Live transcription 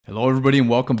Hello, everybody, and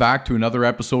welcome back to another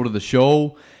episode of the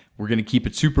show. We're going to keep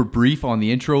it super brief on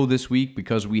the intro this week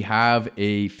because we have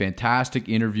a fantastic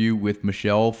interview with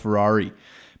Michell Ferreri.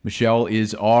 Michell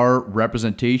is our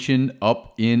representation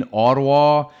up in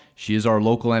Ottawa. She is our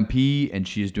local MP, and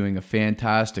she is doing a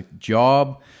fantastic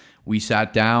job. We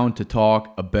sat down to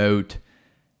talk about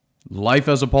life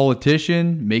as a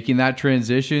politician, making that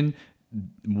transition,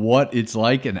 what it's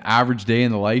like an average day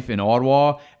in the life in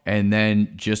Ottawa, and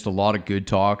then just a lot of good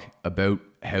talk about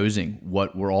housing,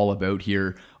 what we're all about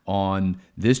here on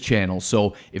this channel.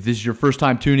 So if this is your first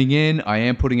time tuning in, I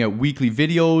am putting out weekly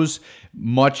videos,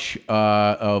 much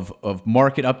of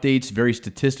market updates, very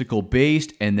statistical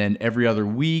based, and then every other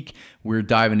week we're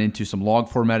diving into some log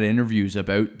format interviews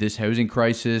about this housing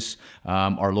crisis,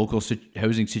 our local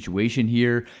housing situation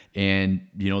here, and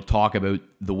talk about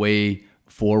the way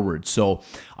forward. So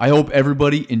I hope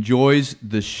everybody enjoys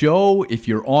the show. If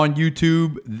you're on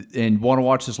YouTube and want to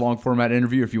watch this long format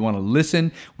interview, if you want to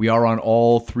listen, we are on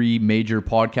all three major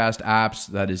podcast apps.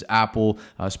 That is Apple,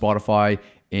 Spotify,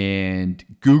 and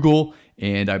Google,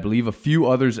 and I believe a few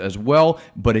others as well.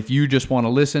 But if you just want to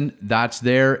listen, that's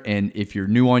there. And if you're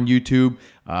new on YouTube,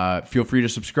 feel free to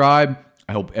subscribe.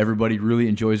 I hope everybody really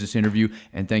enjoys this interview,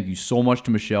 and thank you so much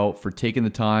to Michell for taking the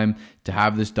time to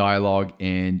have this dialogue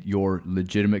and your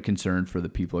legitimate concern for the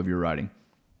people of your riding.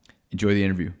 Enjoy the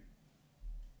interview.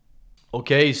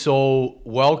 Okay, so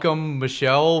welcome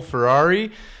Michell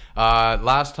Ferreri.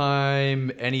 Last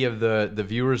time any of the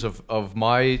viewers of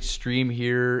my stream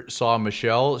here saw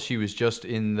Michell, she was just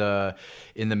in the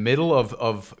middle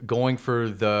of going for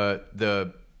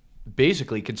the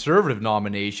basically conservative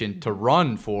nomination to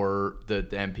run for the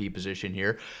MP position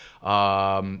here.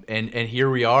 And here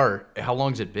we are. How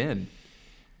long has it been?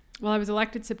 Well, I was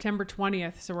elected September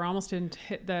 20th, so we're almost in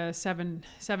hit the seven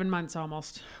months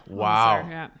almost. Wow. Almost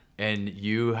there, yeah. And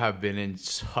you have been in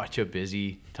such a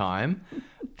busy time.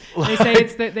 They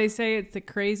say it's the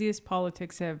craziest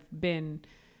politics have been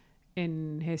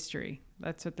in history.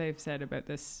 That's what they've said about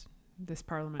this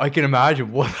parliament. I can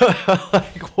imagine what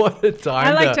a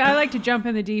time. I like to jump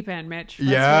in the deep end, Mitch. That's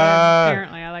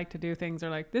apparently I like to do things. Are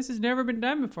like, this has never been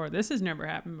done before. This has never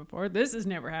happened before. This has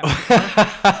never happened before.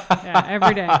 Yeah,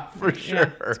 every day for sure.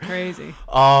 Yeah, it's crazy.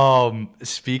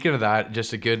 Speaking of that,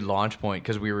 just a good launch point,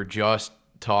 because we were just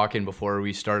talking before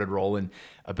we started rolling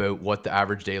about what the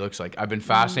average day looks like. I've been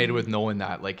fascinated with knowing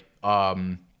that, like,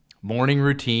 morning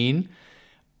routine.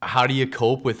 How do you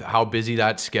cope with how busy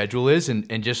that schedule is?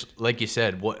 And just like you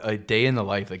said, what a day in the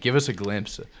life, like give us a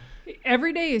glimpse.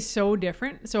 Every day is so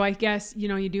different. So I guess,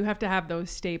 you do have to have those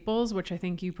staples, which I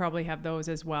think you probably have those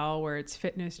as well, where it's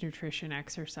fitness, nutrition,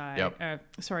 exercise,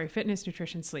 fitness,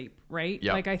 nutrition, sleep, right?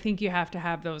 Yep. Like I think you have to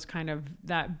have those kind of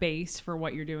that base for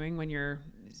what you're doing when you're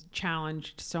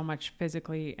challenged so much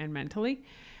physically and mentally.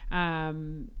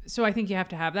 So I think you have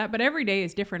to have that, but every day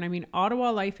is different. I mean, Ottawa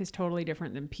life is totally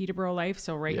different than Peterborough life.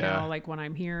 So now, like when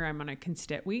I'm here, I'm on a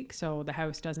constit week. So the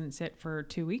house doesn't sit for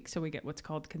 2 weeks. So we get what's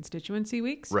called constituency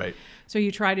weeks. Right. So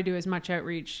you try to do as much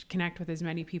outreach, connect with as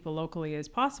many people locally as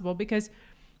possible, because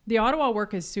the Ottawa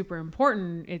work is super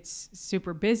important. It's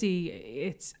super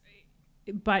busy.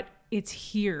 But it's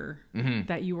here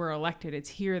that you were elected. It's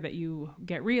here that you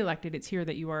get reelected. It's here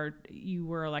that you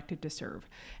were elected to serve.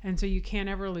 And so you can't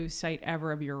ever lose sight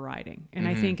ever of your riding. And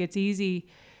I think it's easy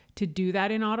to do that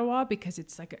in Ottawa because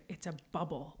it's a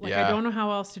bubble. Like I don't know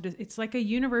how else to do. It's like a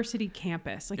university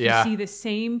campus. Like you see the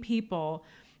same people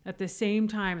at the same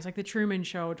time. It's like the Truman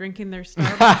Show, drinking their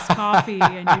Starbucks coffee,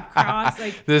 and you cross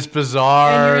like this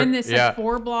bizarre. And you're in this like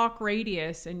 4-block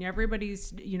radius, and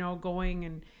everybody's going,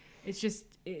 and it's just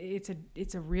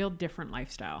it's a real different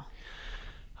lifestyle.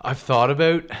 I've thought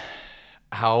about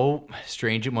how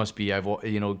strange it must be. I've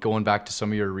going back to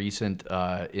some of your recent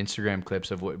Instagram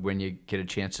clips of when you get a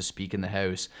chance to speak in the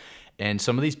House, and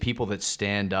some of these people that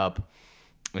stand up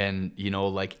and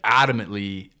like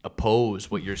adamantly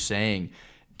oppose what you're saying.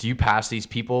 Do you pass these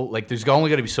people? Like, there's only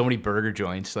got to be so many burger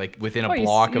joints, like within a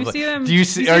block of. Like, do you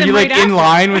see? Are you like in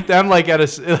line with them, like at a? You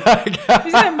see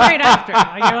them right after.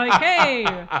 Like, you're like,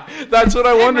 hey. That's what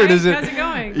I wondered. Mike, is it? How's it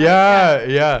going?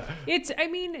 Yeah.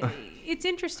 It's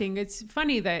interesting. It's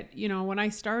funny that when I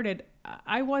started,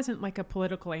 I wasn't like a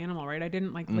political animal, right? I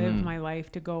didn't like live my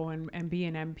life to go and be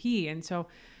an MP, and so.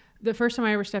 The first time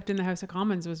I ever stepped in the House of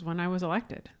Commons was when I was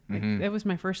elected. Like, that was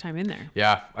my first time in there.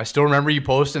 Yeah, I still remember you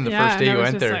posting the first day you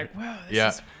went there. Like, wow,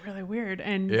 this is really weird,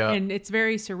 and it's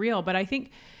very surreal. But I think,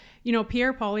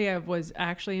 Pierre Poilievre was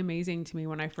actually amazing to me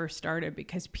when I first started,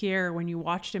 because Pierre, when you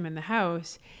watched him in the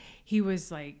House, he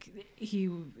was like, he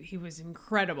was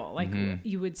incredible. Like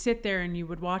you would sit there and you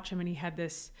would watch him, and he had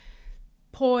this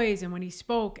poise, and when he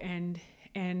spoke, and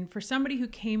And for somebody who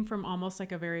came from almost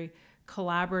like a very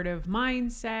collaborative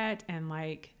mindset and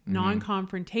like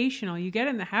non-confrontational, you get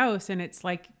in the house and it's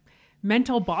like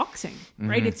mental boxing,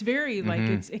 right? It's very like,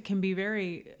 it can be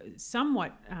very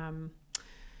somewhat,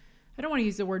 I don't want to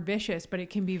use the word vicious, but it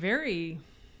can be very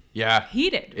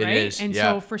heated, right? It is. And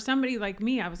so for somebody like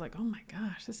me, I was like, oh my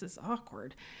gosh, this is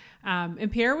awkward.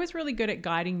 And Pierre was really good at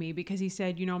guiding me because he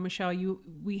said, you know, Michelle,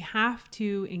 we have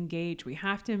to engage. We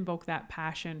have to invoke that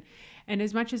passion. And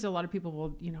as much as a lot of people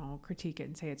will, you know, critique it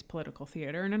and say it's political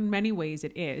theater, and in many ways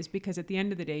it is, because at the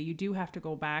end of the day, you do have to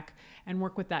go back and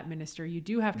work with that minister. You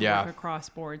do have to work across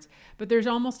boards. But there's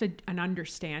almost an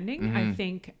understanding, I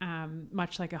think,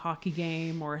 much like a hockey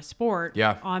game or a sport,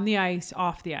 on the ice,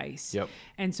 off the ice. Yep.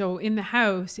 And so in the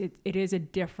house, it is a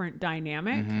different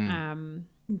dynamic.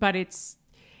 But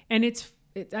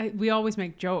we always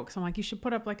make jokes. I'm like, you should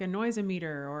put up like a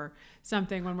noise-o-meter or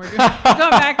something when we're going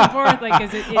back and forth. Like,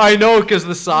 is it? I know, because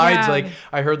the sides. Like,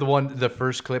 I heard the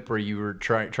first clip where you were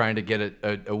trying to get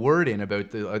a word in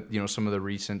about the you know, some of the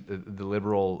recent the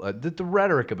liberal the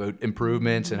rhetoric about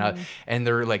improvements and how, and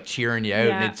they're like cheering you out,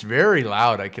 and it's very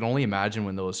loud. I can only imagine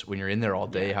when you're in there all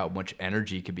day how much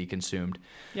energy could be consumed.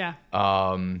 Yeah.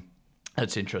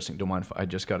 That's interesting. Don't mind if I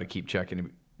just got to keep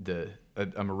checking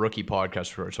I'm a rookie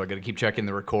podcaster, so I got to keep checking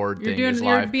the record thing.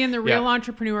 You're being the real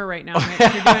entrepreneur right now, Mitch.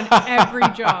 You're doing every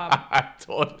job.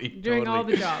 Totally. Doing all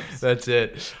the jobs. That's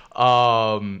it.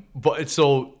 But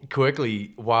so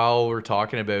quickly, while we're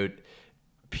talking about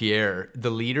Pierre, the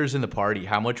leaders in the party,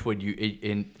 how much would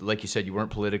you, like you said, you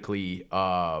weren't politically,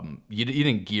 you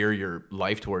didn't gear your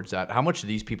life towards that. How much do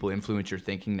these people influence your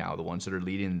thinking now, the ones that are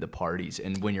leading the parties,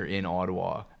 and when you're in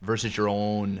Ottawa versus your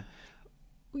own?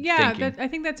 Yeah, I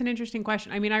think that's an interesting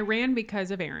question. I mean, I ran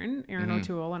because of Aaron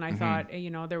O'Toole, and I thought, you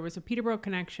know, there was a Peterborough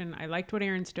connection. I liked what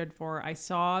Aaron stood for. I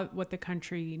saw what the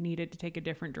country needed to take a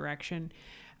different direction.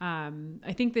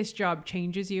 I think this job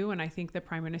changes you, and I think the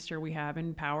prime minister we have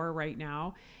in power right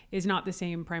now is not the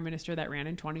same prime minister that ran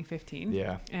in 2015.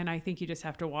 Yeah. And I think you just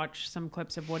have to watch some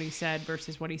clips of what he said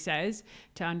versus what he says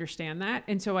to understand that.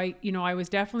 And so I was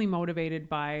definitely motivated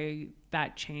by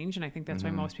that change. And I think that's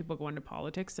why most people go into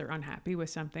politics. They're unhappy with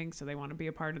something, so they want to be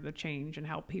a part of the change and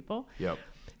help people. Yep.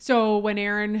 So when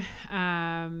Aaron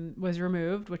was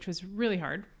removed, which was really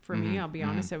hard for me, I'll be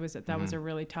honest, that was a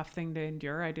really tough thing to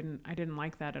endure. I didn't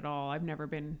like that at all. I've never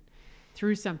been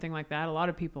through something like that. A lot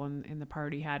of people in the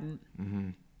party hadn't.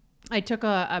 I took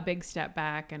a big step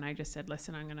back, and I just said,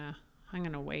 listen, I'm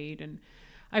gonna wait. And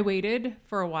I waited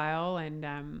for a while,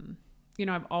 and you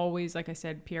know, I've always, like I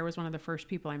said, Pierre was one of the first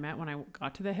people I met when I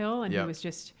got to the Hill, and he was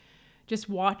just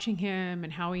watching him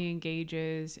and how he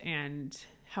engages and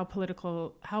how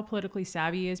politically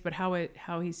savvy he is, but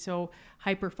how he's so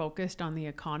hyper focused on the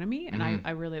economy. And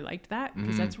I really liked that,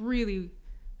 because that's really,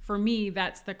 for me,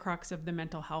 that's the crux of the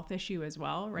mental health issue as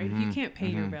well, right? If you can't pay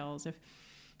your bills,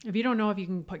 if you don't know if you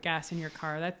can put gas in your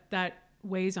car, that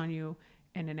weighs on you,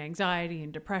 and an anxiety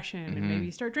and depression, and maybe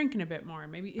you start drinking a bit more.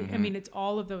 Maybe, I mean, it's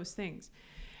all of those things.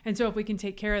 And so if we can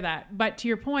take care of that, but to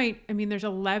your point, I mean, there's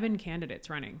 11 candidates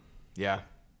running. Yeah.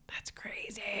 That's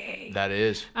crazy. That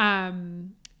is.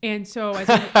 And so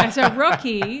as a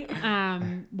rookie,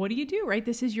 what do you do, right?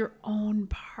 This is your own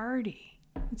party.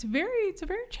 It's a very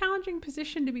challenging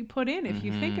position to be put in if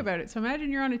you think about it. So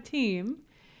imagine you're on a team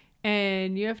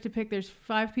and you have to pick, there's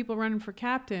 5 people running for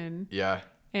captain. Yeah.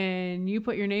 And you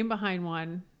put your name behind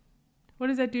one. What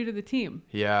does that do to the team?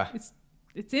 Yeah.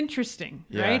 It's interesting,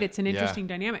 right? It's an interesting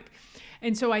dynamic.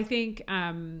 And so I think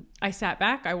I sat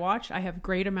back, I watched. I have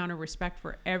great amount of respect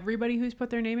for everybody who's put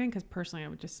their name in, because personally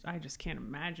I just can't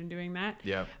imagine doing that.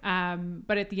 Yeah.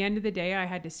 But at the end of the day, I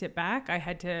had to sit back. I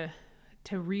had to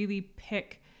really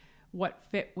pick what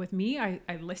fit with me. I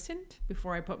listened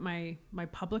before I put my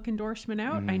public endorsement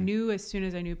out. I knew as soon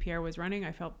as I knew Pierre was running,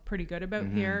 I felt pretty good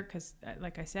about Pierre, because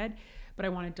like I said, but I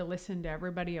wanted to listen to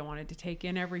everybody. I wanted to take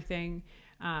in everything.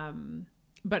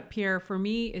 But Pierre, for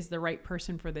me, is the right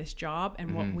person for this job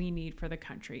and what we need for the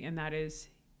country. And that is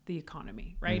the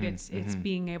economy, right? It's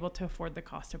being able to afford the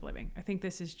cost of living. I think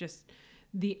this is just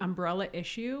the umbrella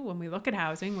issue. When we look at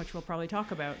housing, which we'll probably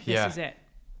talk about, this is it.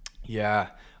 Yeah.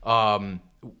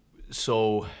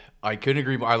 So I couldn't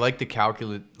agree more. I like the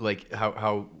calculate, like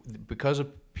how because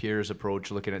of Pierre's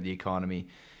approach, looking at the economy,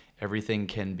 everything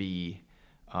can be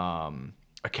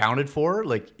accounted for.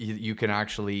 Like you can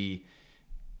actually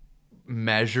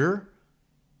measure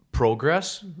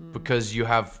progress because you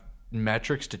have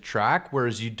metrics to track,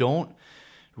 whereas you don't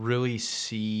really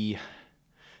see.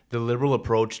 The liberal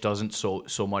approach doesn't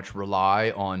so much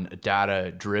rely on a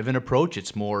data-driven approach.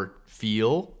 It's more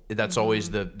feel That's always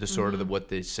the sort of what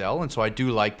they sell. And so I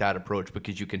do like that approach,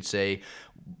 because you can say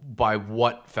by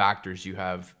what factors you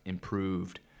have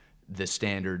improved the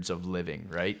standards of living,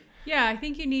 right? Yeah, I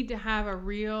think you need to have a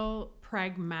real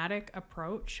pragmatic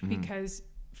approach, because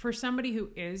for somebody who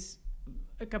is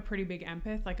like a pretty big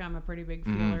empath, like I'm a pretty big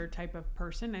feeler type of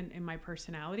person, and in my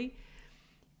personality,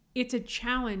 it's a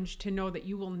challenge to know that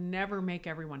you will never make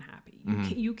everyone happy.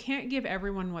 You can't give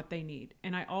everyone what they need.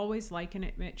 And I always liken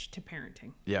it, Mitch, to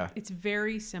parenting. Yeah. It's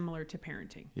very similar to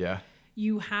parenting. Yeah.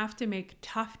 You have to make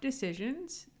tough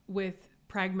decisions with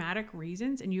pragmatic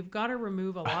reasons, and you've got to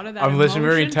remove a lot of that. I'm listening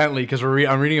very intently, because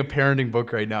I'm reading a parenting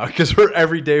book right now, because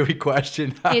every day we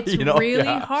question. It's really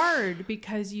hard,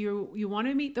 because you want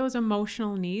to meet those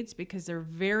emotional needs, because they're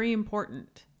very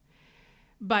important.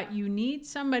 But you need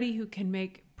somebody who can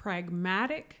make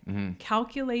pragmatic,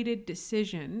 calculated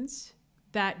decisions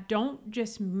that don't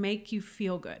just make you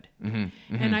feel good.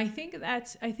 And I think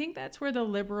that's where the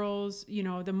Liberals,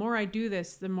 the more I do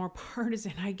this, the more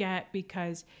partisan I get,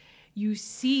 because you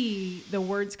see the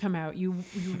words come out, you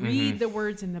read the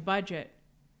words in the budget,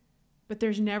 but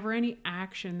there's never any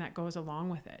action that goes along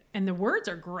with it. And the words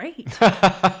are great.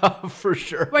 For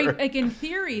sure. Right? Like in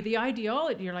theory, the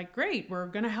ideology, you're like, great, we're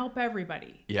going to help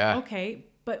everybody. Yeah. Okay,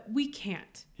 but we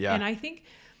can't. Yeah. And I think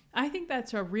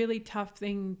that's a really tough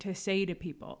thing to say to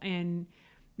people. And,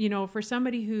 for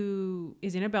somebody who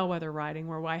is in a bellwether riding,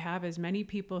 where I have as many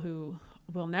people who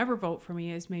will never vote for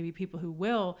me as maybe people who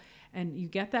will, and you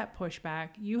get that pushback,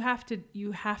 you have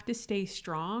to stay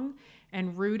strong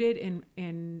and rooted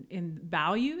in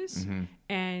values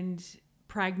and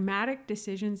pragmatic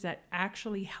decisions that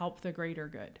actually help the greater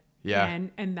good. Yeah.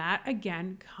 And that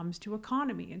again comes to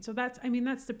economy. And so that's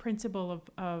the principle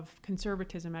of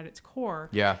conservatism at its core.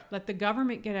 Yeah. Let the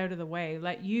government get out of the way,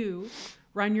 let you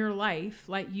run your life,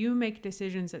 let you make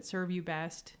decisions that serve you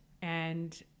best,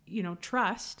 and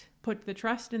put the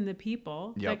trust in the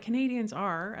people. Yep. That Canadians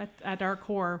are at our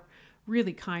core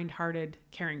really kind-hearted,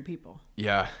 caring people.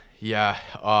 Yeah. Yeah.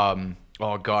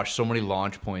 Oh gosh, so many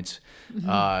launch points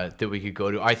that we could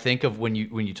go to. I think of when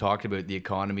you talked about the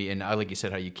economy, and like you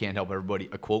said, how you can't help everybody.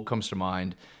 A quote comes to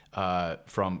mind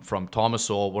from Thomas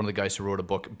Sowell, one of the guys who wrote a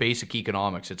book, Basic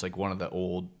Economics. It's like one of the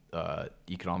old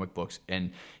economic books,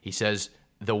 and he says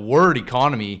the word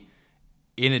economy,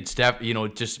 in its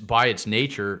just by its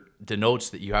nature, denotes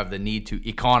that you have the need to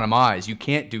economize. You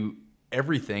can't do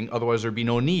everything, otherwise there'd be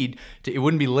no need to. It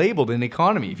wouldn't be labeled an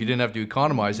economy if you didn't have to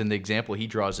economize. And the example he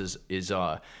draws is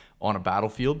on a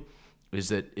battlefield, is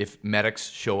that if medics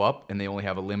show up and they only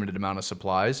have a limited amount of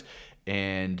supplies,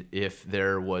 and if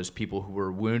there was people who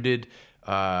were wounded,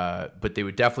 but they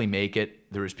would definitely make it.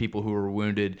 There was people who were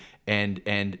wounded, and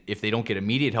if they don't get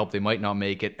immediate help, they might not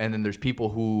make it. And then there's people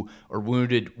who are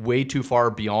wounded way too far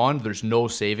beyond. There's no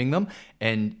saving them.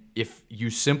 And if you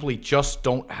simply just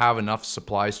don't have enough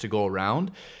supplies to go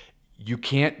around, you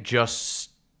can't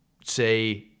just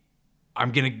say,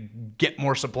 I'm going to get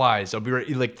more supplies. I'll be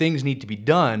ready. Like, things need to be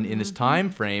done in this time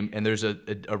frame, and there's a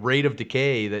rate of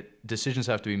decay that decisions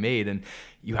have to be made, and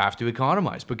you have to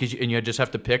economize, because you just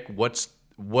have to pick what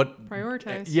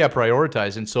prioritize. Yeah,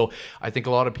 prioritize. And so I think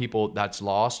a lot of people, that's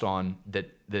lost on that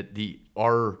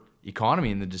our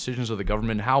economy and the decisions of the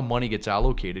government, how money gets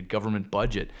allocated, government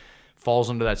budget, falls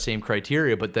under that same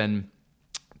criteria. But then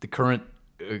the current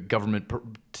government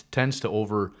tends to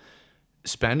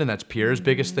overspend, and that's Pierre's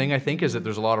biggest thing, I think, is that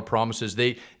there's a lot of promises.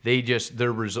 The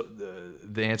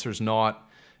answer is not,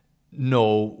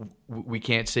 no, we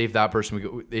can't save that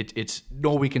person. It's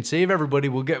no, we can save everybody.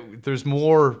 There's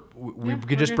more. We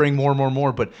could just bring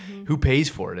more. But who pays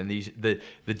for it? And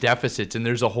the deficits, and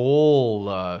there's a whole.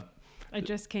 I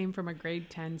just came from a grade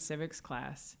 10 civics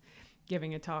class,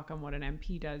 giving a talk on what an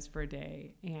MP does for a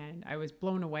day, and I was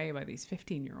blown away by these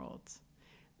 15-year-olds.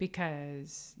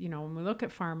 Because, when we look at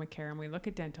pharmacare and we look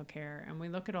at dental care and we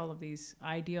look at all of these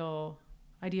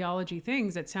ideology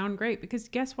things that sound great, because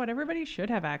guess what? Everybody should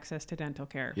have access to dental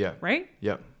care. Yeah. Right?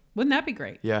 Yeah. Wouldn't that be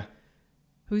great? Yeah.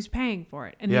 Who's paying for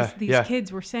it? And these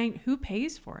kids were saying, who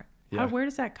pays for it? Yeah. Where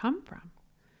does that come from?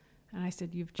 And I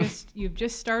said, you've just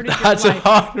started your That's life.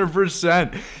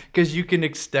 100%. Because you can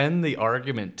extend the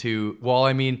argument to,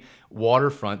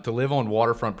 waterfront, to live on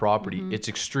waterfront property, it's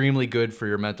extremely good for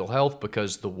your mental health,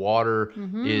 because the water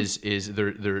is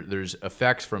there's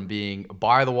effects from being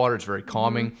by the water. It's very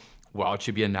calming. Well, it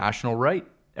should be a national right.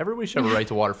 Everybody should have a right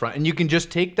to waterfront, and you can just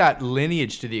take that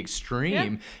lineage to the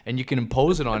extreme, and you can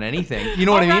impose it on anything. You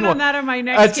know what I mean? On that on my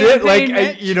next that's campaign,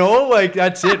 it.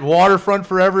 That's it. Waterfront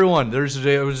for everyone. There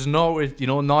was no,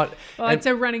 not. Well, it's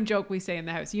a running joke we say in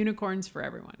the house: unicorns for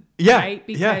everyone. Yeah, right?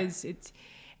 Because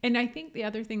And I think the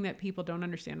other thing that people don't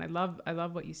understand, I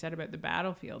love what you said about the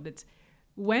battlefield. It's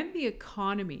when the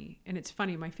economy, and it's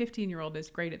funny, my 15-year-old is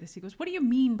great at this. He goes, what do you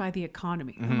mean by the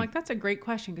economy? I'm like, that's a great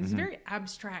question, because it's very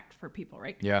abstract for people,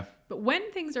 right? Yeah. But when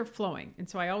things are flowing, and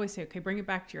so I always say, okay, bring it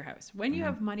back to your house. When you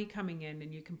have money coming in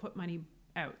and you can put money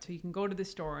out, so you can go to the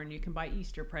store and you can buy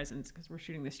Easter presents, because we're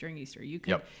shooting this during Easter. You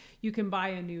can buy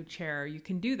a new chair. You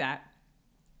can do that.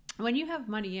 When you have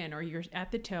money in, or you're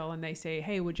at the till and they say,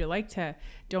 hey, would you like to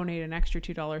donate an extra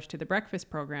 $2 to the breakfast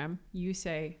program? You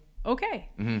say, okay.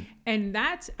 And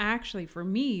that's actually, for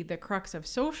me, the crux of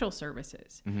social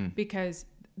services, because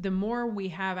the more we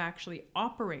have actually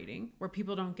operating, where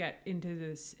people don't get into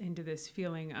this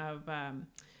feeling of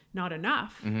not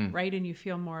enough, right? And you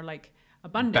feel more like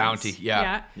abundance. Bounty.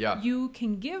 Yeah. You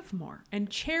can give more. And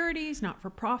charities,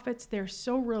 not-for-profits, they're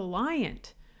so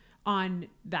reliant on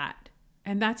that.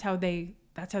 And that's how they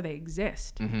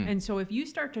exist. And so if you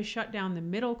start to shut down the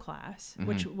middle class,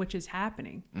 which is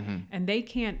happening, and they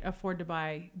can't afford to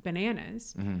buy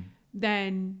bananas,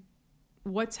 then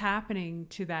what's happening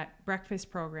to that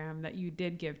breakfast program that you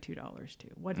did give $2 to?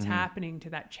 What's happening to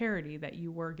that charity that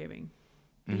you were giving?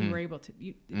 That you were able to.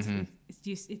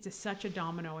 It's such a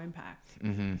domino impact.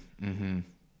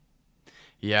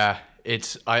 Yeah,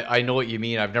 I know what you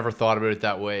mean. I've never thought about it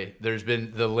that way. There's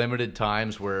been the limited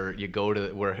times where you go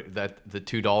to where that the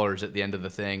 $2 at the end of the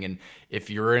thing, and if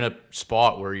you're in a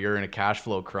spot where you're in a cash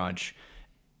flow crunch,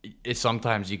 it's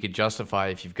sometimes you could justify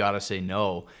if you've got to say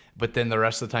no, but then the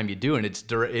rest of the time you do, and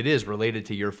it is related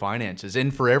to your finances.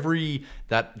 And for every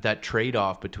that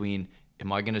trade-off between,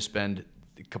 am I going to spend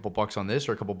a couple bucks on this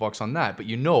or a couple bucks on that, but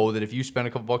you know that if you spend a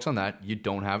couple bucks on that, you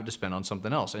don't have it to spend on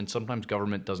something else. And sometimes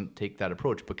government doesn't take that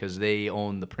approach because they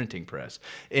own the printing press,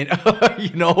 and but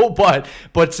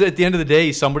at the end of the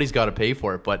day, somebody's got to pay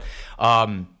for it. But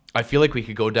I feel like we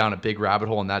could go down a big rabbit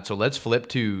hole on that, so let's flip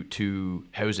to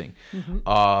housing.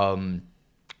 What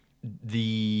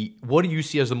do you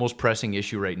see as the most pressing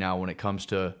issue right now when it comes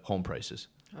to home prices?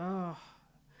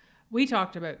 We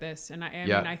talked about this, and I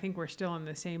mean, I think we're still in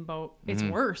the same boat. It's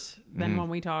worse than when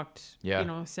we talked,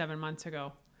 7 months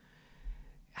ago.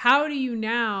 How do you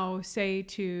now say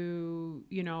to,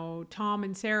 Tom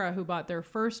and Sarah, who bought their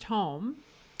first home,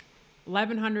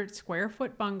 1,100 square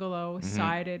foot bungalow,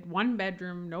 sided, 1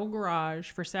 bedroom, no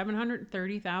garage, for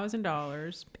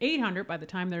 $730,000, $800 by the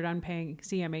time they're done paying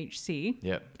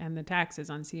CMHC and the taxes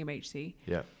on CMHC.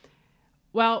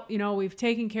 Well, we've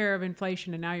taken care of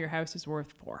inflation, and now your house is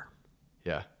worth $4.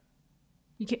 Yeah.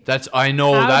 That's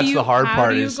the hard part.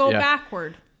 How do you go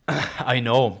backward? I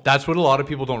know. That's what a lot of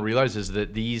people don't realize, is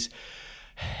that the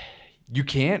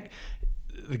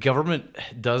government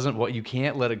you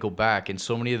can't let it go back. And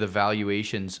so many of the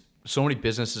valuations, so many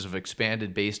businesses have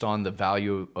expanded based on the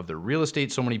value of their real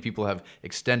estate. So many people have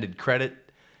extended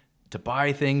credit to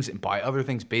buy things and buy other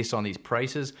things based on these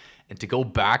prices. And to go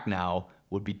back now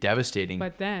would be devastating.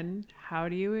 But then how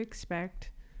do you expect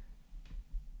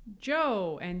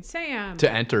Joe and Sam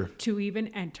to even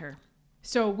enter?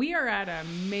 So we are at a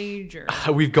major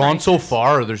we've gone crisis. So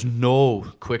far, there's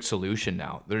no quick solution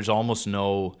now. There's almost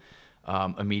no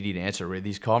immediate answer, right?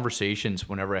 These conversations,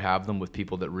 whenever I have them with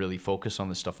people that really focus on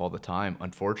this stuff all the time,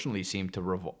 unfortunately seem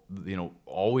to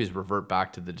always revert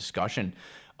back to the discussion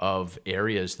of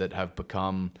areas that have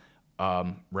become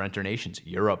renter nations,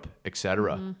 Europe,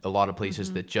 etc. A lot of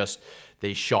places that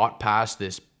they shot past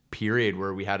this period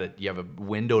where you have a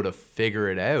window to figure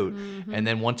it out, and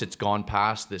then once it's gone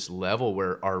past this level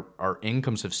where our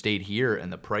incomes have stayed here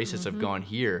and the prices have gone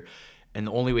here, and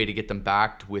the only way to get them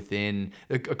back within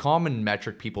a common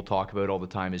metric people talk about all the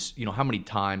time is how many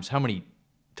times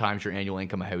your annual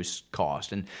income a house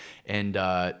cost, and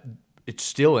it's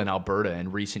still in Alberta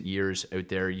in recent years out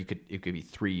there it could be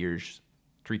 3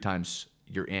 times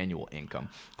your annual income.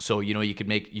 So you could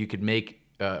make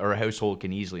or a household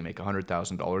can easily make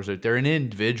 $100,000 out there. An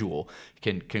individual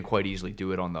can quite easily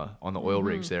do it on the oil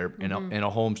rigs there. In a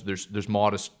homes, there's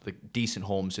modest, decent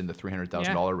homes in the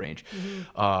 $300,000 range.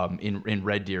 In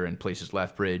Red Deer and places,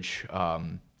 Lethbridge.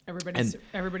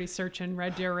 Everybody's searching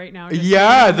Red Deer right now.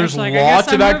 There's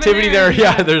lots of activity there.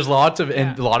 Yeah, there's lots of,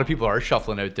 and a lot of people are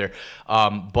shuffling out there.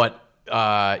 But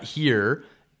here,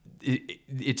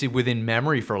 it's within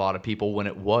memory for a lot of people when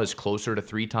it was closer to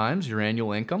 3 times your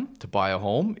annual income to buy a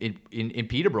home. In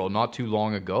Peterborough, not too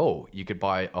long ago, you could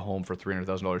buy a home for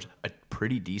 $300,000, a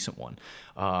pretty decent one.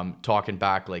 Talking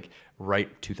back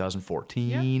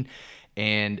 2014.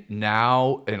 And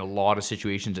now in a lot of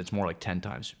situations, it's more like 10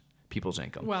 times people's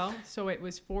income. Well, so it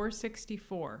was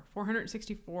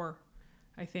 464,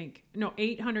 I think. No,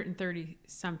 830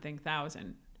 something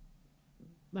thousand.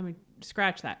 Let me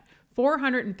scratch that.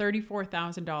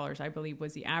 $434,000, I believe,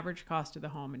 was the average cost of the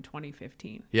home in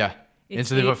 2015. Yeah. And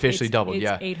so they've officially doubled. It's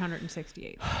yeah.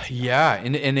 868. Yeah.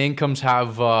 And incomes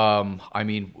have,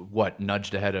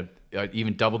 nudged ahead of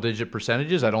even double-digit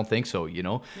percentages? I don't think so, you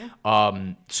know?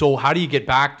 Yeah. So how do you get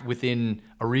back within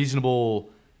a reasonable,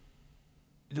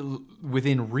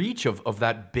 within reach of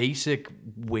that basic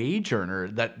wage earner?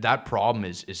 That problem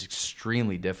is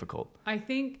extremely difficult. I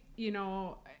think,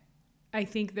 I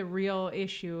think the real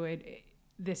issue,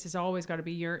 this has always got to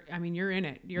be you're in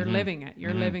it. You're living it.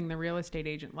 You're living the real estate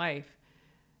agent life.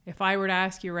 If I were to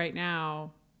ask you right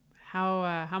now,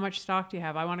 how much stock do you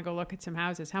have? I want to go look at some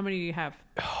houses. How many do you have?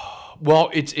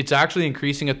 Well, it's actually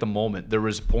increasing at the moment. There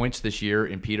was points this year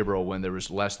in Peterborough when there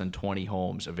was less than 20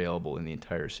 homes available in the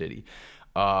entire city,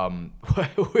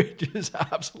 which is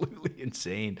absolutely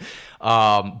insane.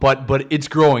 But it's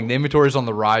growing. The inventory is on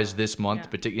the rise this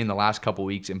month, particularly in the last couple of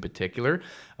weeks in particular.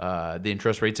 The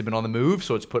interest rates have been on the move,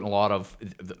 so it's putting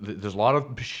there's a lot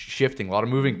of shifting, a lot of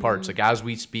moving parts. Like as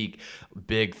we speak,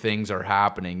 big things are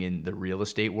happening in the real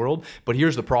estate world. But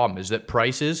here's the problem: is that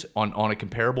prices on a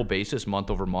comparable basis,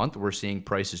 month over month, we're seeing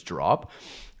prices drop,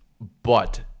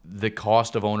 but the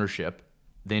cost of ownership,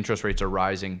 the interest rates are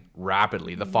rising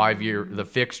rapidly. The 5-year, the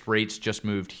fixed rates just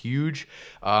moved huge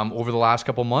over the last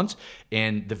couple months,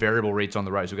 and the variable rates on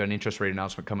the rise. We've got an interest rate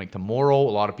announcement coming tomorrow.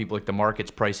 A lot of people, like the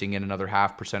market's pricing in another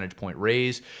 0.5 percentage point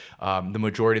raise. The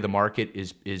majority of the market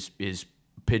is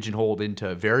pigeonholed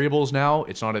into variables now.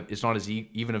 It's not as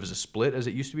even as a split as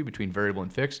it used to be between variable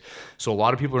and fixed. So a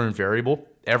lot of people are in variable.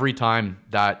 Every time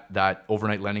that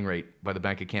overnight lending rate by the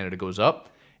Bank of Canada goes up,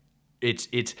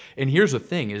 and here's the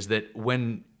thing is that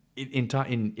when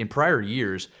in prior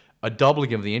years, a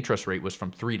doubling of the interest rate was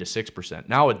from 3 to 6%.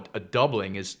 Now a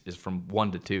doubling is from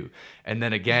 1 to 2. And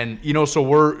then again,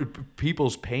 so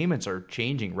people's payments are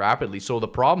changing rapidly. So the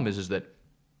problem is that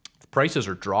prices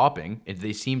are dropping, and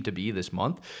they seem to be this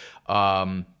month.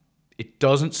 It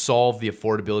doesn't solve the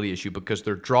affordability issue because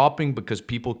they're dropping because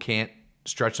people can't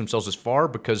stretch themselves as far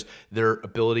because their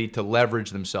ability to leverage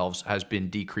themselves has been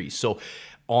decreased. So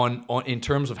in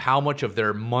terms of how much of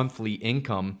their monthly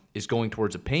income is going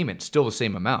towards a payment, still the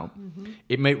same amount.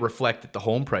 It may reflect that the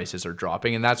home prices are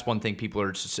dropping, and that's one thing people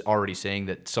are already saying,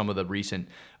 that some of the recent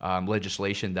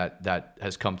legislation that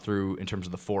has come through in terms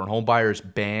of the foreign home buyers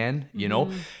ban,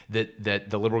 that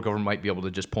the Liberal government might be able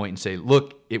to just point and say,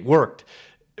 look, it worked.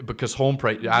 Because home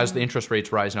price, as the interest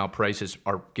rates rise now, prices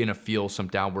are going to feel some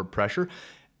downward pressure.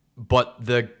 But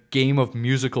the game of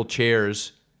musical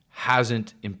chairs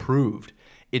hasn't improved.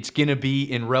 It's going to be,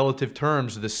 in relative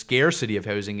terms, the scarcity of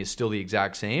housing is still the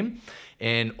exact same.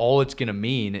 And all it's going to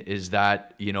mean is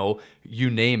that, you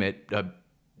name it,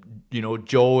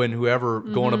 Joe and whoever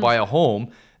going to buy a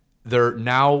home, they're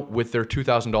now with their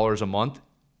 $2,000 a month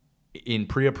in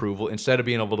pre-approval, instead of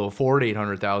being able to afford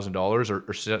 $800,000 or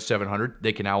 $700,000,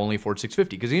 they can now only afford $650,000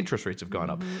 because the interest rates have gone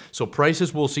up. So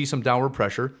prices will see some downward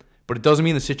pressure, but it doesn't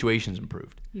mean the situation's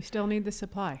improved. You still need the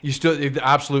supply.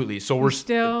 Absolutely. So we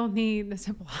still need the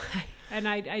supply, and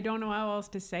I don't know how else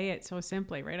to say it so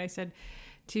simply, right? I said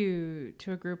to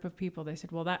a group of people, they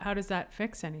said, "Well, how does that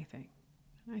fix anything?"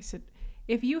 And I said,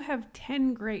 "If you have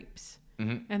 10 grapes."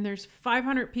 And there's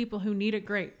 500 people who need a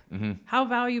grape. How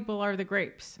valuable are the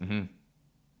grapes?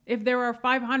 If there are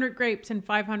 500 grapes and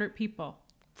 500 people,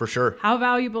 for sure, how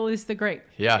valuable is the grape?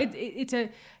 Yeah,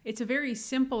 it's a very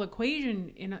simple equation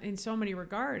in so many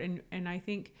regard. And I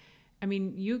think,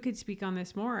 you could speak on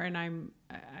this more. And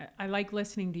I like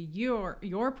listening to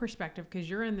your perspective because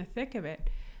you're in the thick of it.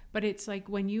 But it's like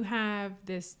when you have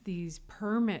these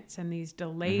permits and these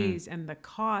delays and the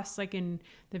costs, like in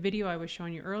the video I was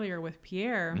showing you earlier with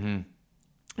Pierre, and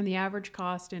the average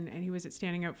cost, and he was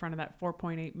standing out front of that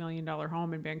 $4.8 million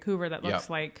home in Vancouver that looks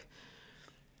like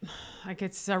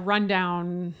it's a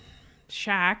rundown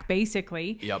shack,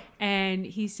 basically. Yep. And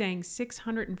he's saying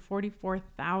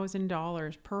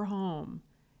 $644,000 per home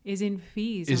is in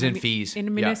fees. In a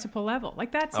municipal level.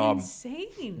 Like, that's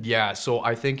insane. Yeah. So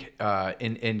I think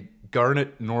in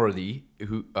Garnet Northey,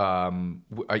 who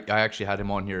I actually had him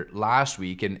on here last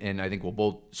week, and I think we'll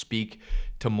both speak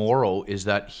tomorrow, is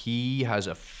that he has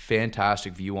a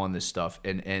fantastic view on this stuff.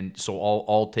 And so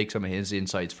I'll take some of his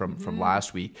insights from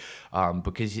last week,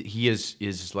 because he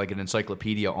is like an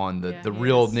encyclopedia on the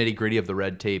real nitty gritty of the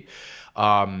red tape.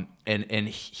 And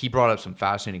he brought up some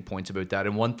fascinating points about that.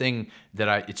 And one thing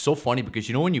that it's so funny because,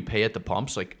 when you pay at the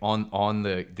pumps, like on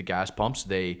the gas pumps,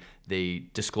 they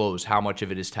disclose how much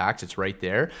of it is taxed. It's right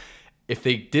there. If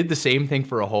they did the same thing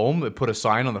for a home, they put a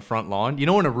sign on the front lawn.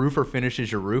 When a roofer finishes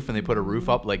your roof and they put a roof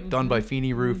up, like done by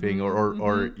Feeney Roofing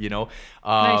or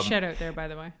nice shout out there, by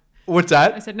the way. What's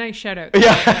that? I said, nice shout out.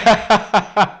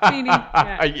 Yeah.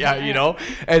 Beanie. Yeah, you know,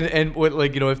 and what,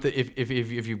 like, you know,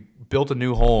 if you built a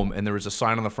new home and there was a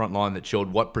sign on the front lawn that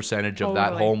showed what percentage of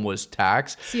that home was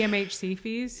taxed. CMHC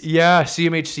fees. Yeah,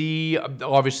 CMHC,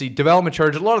 obviously development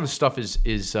charge. A lot of the stuff is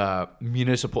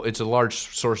municipal. It's a large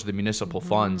source of the municipal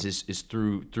funds is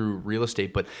through real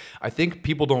estate. But I think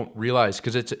people don't realize,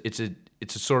 because it's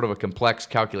a sort of a complex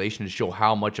calculation to show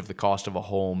how much of the cost of a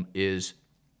home is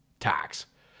tax.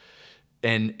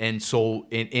 And so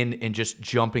in just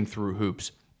jumping through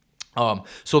hoops.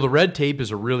 So the red tape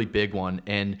is a really big one,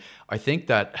 and I think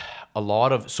that a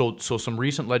lot of some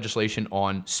recent legislation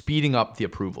on speeding up the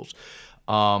approvals.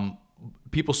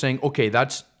 People saying, okay,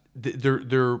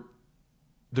 they're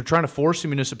trying to force the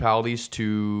municipalities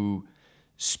to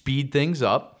speed things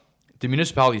up. The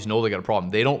municipalities know they got a problem.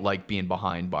 They don't like being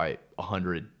behind by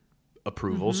 100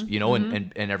 approvals, you know,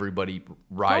 and everybody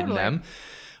riding them.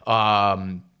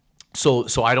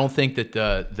 So I don't think that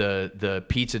the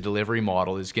pizza delivery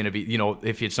model is going to be, you know,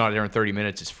 if it's not there in 30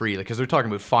 minutes, it's free. Because they're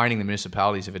talking about fining the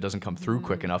municipalities if it doesn't come through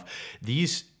quick enough.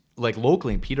 These, like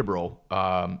locally in Peterborough,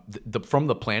 from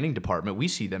the planning department, we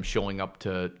see them showing up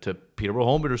to Peterborough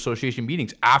Homebuilder Association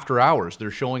meetings after hours. They're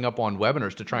showing up on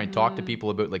webinars to try and talk to people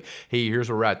about, like, hey, here's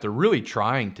where we're at. They're really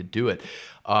trying to do it.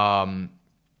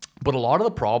 But a lot of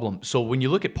the problem, so when you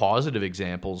look at positive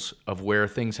examples of where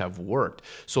things have worked,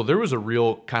 so there was a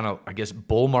real kind of, I guess,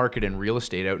 bull market in real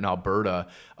estate out in Alberta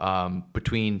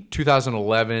between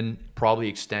 2011, probably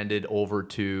extended over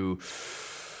to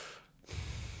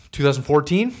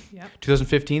 2014,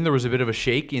 2015. There was a bit of a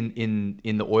shake in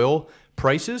the oil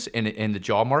prices, and the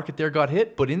job market there got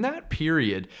hit. But in that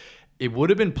period, it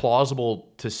would have been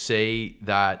plausible to say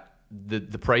that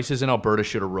the prices in Alberta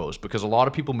should have rose, because a lot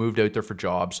of people moved out there for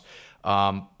jobs.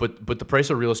 But the price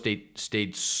of real estate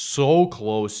stayed so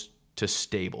close to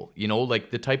stable, you know,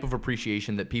 like the type of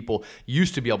appreciation that people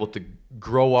used to be able to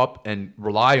grow up and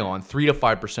rely on 3 to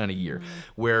 5% a year,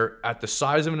 where at the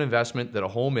size of an investment that a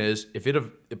home is, if it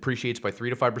appreciates by 3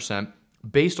 to 5%,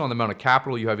 based on the amount of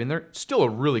capital you have in there, still a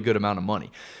really good amount of money.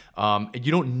 And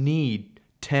you don't need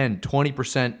 10,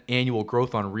 20% annual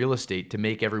growth on real estate to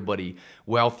make everybody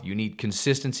wealthy. You need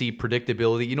consistency,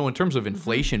 predictability. You know, in terms of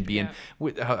inflation being,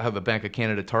 how the Bank of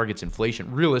Canada targets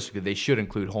inflation, realistically, they should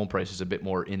include home prices a bit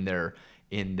more in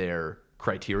their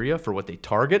criteria for what they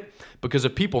target. Because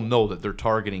if people know that they're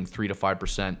targeting 3 to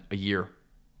 5% a year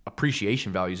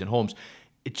appreciation values in homes,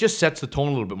 it just sets the tone a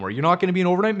little bit more. You're not going to be an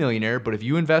overnight millionaire, but if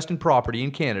you invest in property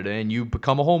in Canada and you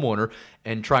become a homeowner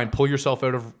and try and pull yourself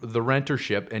out of the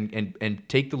rentership and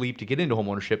take the leap to get into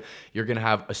homeownership, you're going to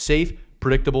have a safe,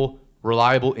 predictable,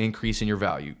 reliable increase in your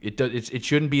value. It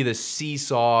shouldn't be this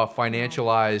seesaw,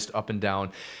 financialized up and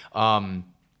down.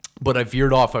 But I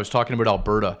veered off. I was talking about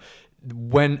Alberta.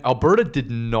 When Alberta did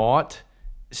not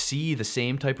see the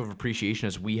same type of appreciation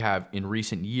as we have in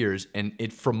recent years,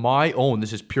 and from my own,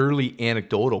 this is purely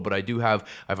anecdotal, but I have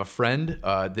a friend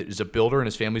that is a builder, and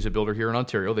his family's a builder here in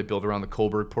Ontario. They build around the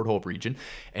Cobourg-Port Hope region,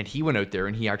 and he went out there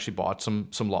and he actually bought some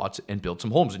lots and built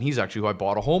some homes, and he's actually who I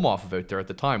bought a home off of out there at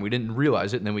the time. We didn't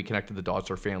realize it, and then we connected the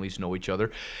dots. Our families know each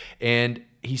other, and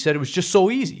he said it was just so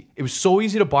easy. It was so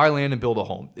easy to buy land and build a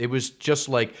home. It was just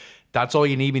like, that's all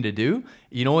you need me to do,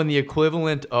 you know. And the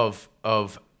equivalent of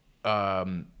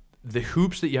the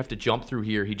hoops that you have to jump through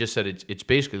here, he just said it's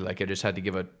basically like I just had to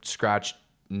give a scratched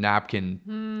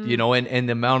napkin, you know, and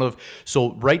the amount of,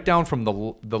 so right down from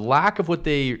the lack of what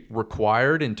they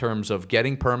required in terms of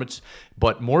getting permits,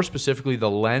 but more specifically the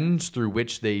lens through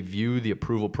which they view the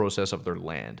approval process of their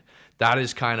land. That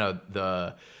is kind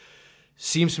of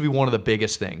seems to be one of the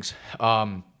biggest things.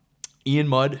 Ian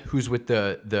Mudd, who's with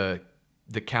the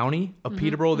county of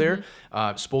Peterborough there,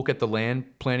 spoke at the land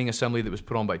planning assembly that was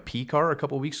put on by PCAR a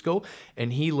couple of weeks ago,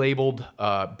 and he labeled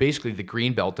basically the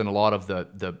green belt and a lot of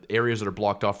the areas that are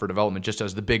blocked off for development just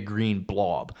as the big green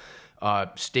blob,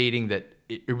 stating that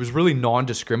it was really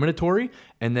non-discriminatory.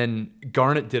 And then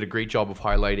Garnett did a great job of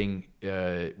highlighting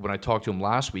when I talked to him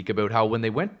last week about how when they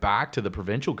went back to the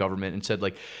provincial government and said,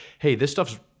 like, hey, this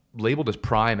stuff's labeled as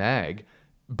prime ag,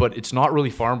 but it's not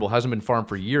really farmable, hasn't been farmed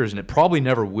for years, and it probably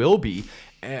never will be.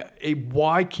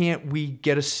 Why can't we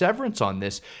get a severance on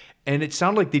this? And it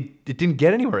sounded like it didn't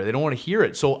get anywhere. They don't want to hear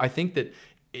it. So I think that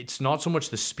it's not so much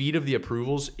the speed of the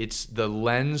approvals, it's the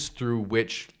lens through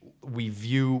which we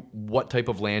view what type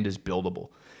of land is buildable.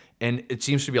 And it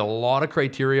seems to be a lot of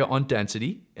criteria on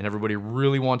density, and everybody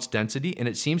really wants density, and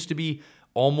it seems to be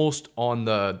almost on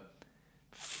the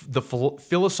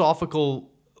philosophical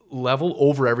level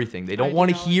over everything. They don't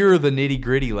want to hear the nitty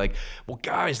gritty, like, well,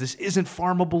 guys, this isn't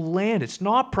farmable land. It's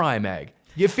not prime ag.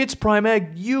 If it's prime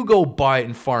ag, you go buy it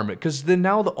and farm it, because then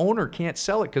now the owner can't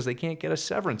sell it because they can't get a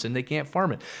severance and they can't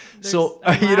farm it.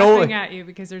 I'm you know, laughing at you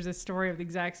because there's a story of the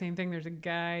exact same thing. There's a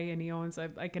guy and he owns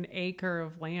like an acre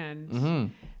of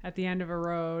land at the end of a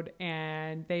road,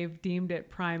 and they've deemed it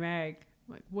prime ag.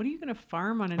 Like, what are you going to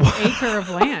farm on an acre of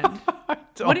land?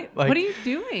 What are you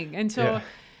doing? And so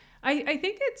I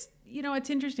think it's, you know, it's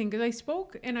interesting because I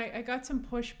spoke and I got some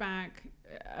pushback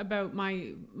about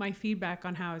my feedback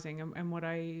on housing and what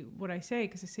I say,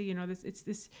 because I say, you know, it's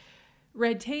this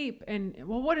red tape, and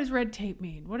well, what does red tape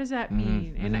mean? What does that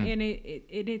mean? And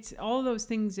it's all those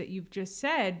things that you've just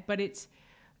said, but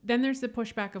then there's the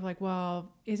pushback of like,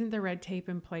 well, isn't the red tape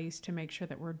in place to make sure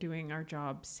that we're doing our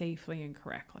job safely and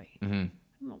correctly?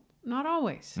 Well, not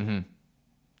always.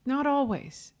 Not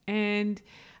always. And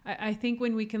I think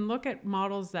when we can look at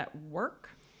models that work,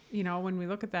 you know, when we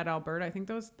look at that Alberta, I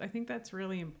think that's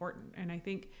really important. And I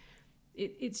think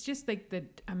it's just like the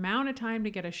amount of time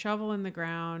to get a shovel in the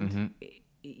ground,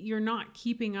 you're not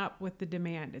keeping up with the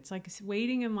demand. It's like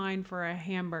waiting in line for a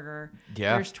hamburger.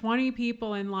 Yeah. There's 20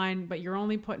 people in line, but you're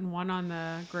only putting one on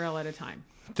the grill at a time.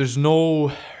 There's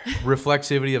no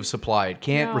reflexivity of supply. It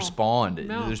can't respond.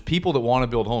 No. There's people that want to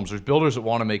build homes. There's builders that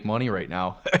want to make money right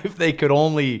now. If they could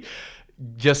only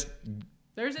just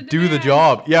do the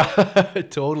job. Yeah,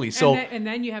 totally. So, and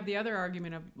then you have the other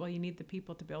argument of, well, you need the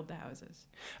people to build the houses.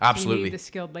 Absolutely. You need the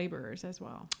skilled laborers as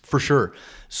well. For sure.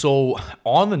 So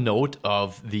on the note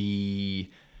of the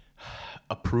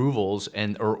approvals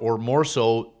or more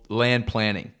so land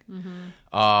planning,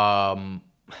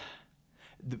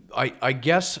 I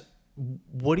guess,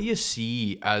 what do you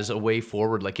see as a way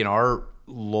forward, like in our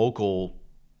local,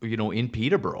 you know, in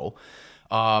Peterborough?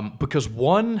 Because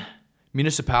one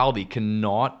municipality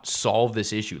cannot solve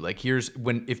this issue. Like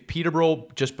if Peterborough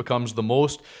just becomes the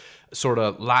most sort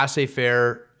of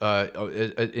laissez-faire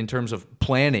in terms of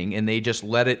planning, and they just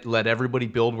let everybody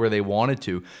build where they wanted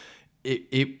to,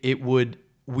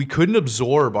 we couldn't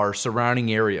absorb our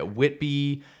surrounding area,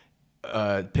 Whitby,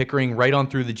 Pickering, right on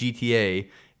through the GTA.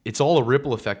 It's all a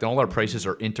ripple effect, and all our prices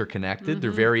are interconnected.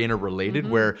 They're very interrelated,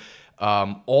 where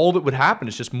all that would happen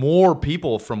is just more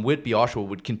people from Whitby, Oshawa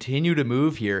would continue to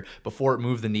move here before it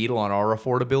moved the needle on our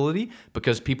affordability,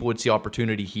 because people would see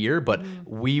opportunity here. But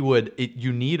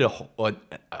you need a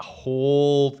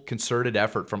whole concerted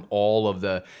effort from all of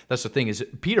that's the thing, is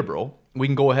Peterborough, we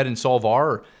can go ahead and solve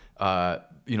our,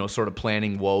 sort of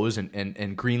planning woes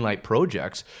and green light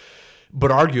projects. But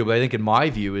arguably, I think in my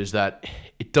view, is that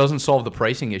it doesn't solve the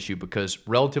pricing issue, because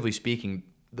relatively speaking,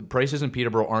 the prices in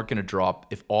Peterborough aren't going to drop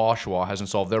if Oshawa hasn't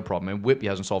solved their problem and Whitby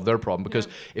hasn't solved their problem. Because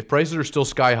if prices are still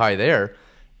sky high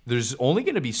there's only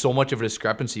going to be so much of a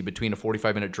discrepancy between a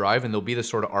 45-minute drive, and there'll be this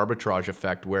sort of arbitrage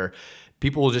effect where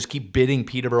people will just keep bidding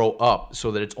Peterborough up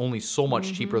so that it's only so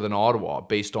much cheaper than Ottawa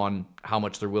based on how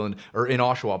much they're willing, or in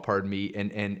Oshawa, pardon me,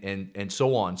 and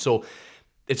so on. So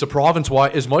it's a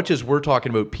province-wide, as much as we're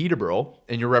talking about Peterborough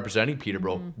and you're representing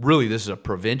Peterborough, really this is a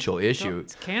provincial issue.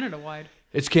 It's Canada-wide.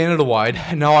 It's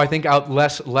Canada-wide. No, I think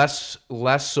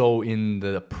less so in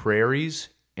the prairies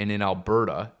and in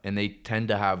Alberta, and they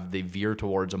veer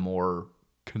towards a more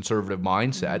conservative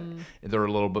mindset. They're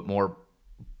a little bit more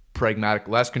pragmatic,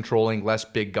 less controlling, less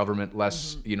big government,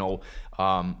 less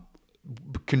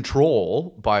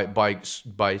control by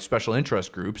special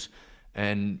interest groups,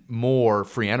 and more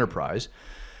free enterprise.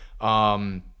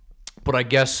 But I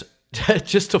guess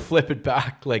just to flip it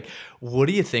back, like, what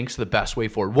do you think's the best way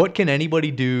forward? What can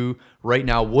anybody do right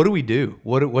now? What do we do?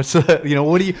 What's what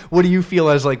do you feel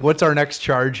as like, what's our next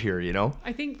charge here? You know,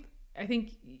 I think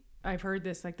I've heard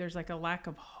this, like, there's like a lack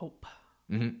of hope.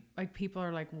 Like, people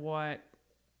are like,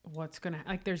 what's gonna,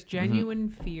 like, there's genuine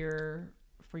fear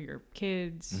for your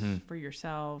kids, for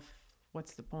yourself.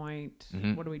 What's the point?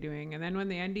 What are we doing? And then when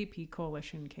the NDP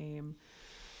coalition came,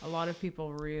 a lot of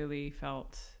people really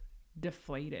felt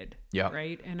deflated.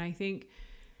 Right. And I think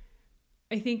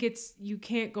it's, you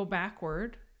can't go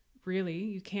backward, really.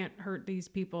 You can't hurt these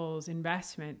people's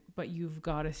investment, but you've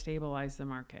got to stabilize the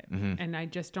market. And I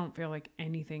just don't feel like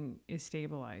anything is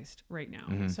stabilized right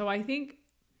now. So I think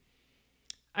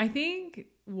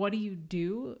what do you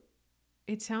do?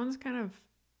 It sounds kind of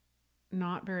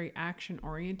not very action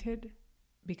oriented,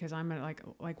 because I'm like,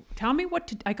 tell me what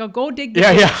to, like, I'll go dig the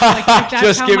ditch. Like, that's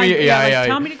just give me,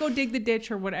 tell me to go dig the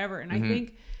ditch or whatever. And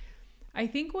I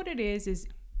think what it is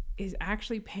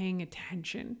actually paying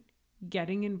attention,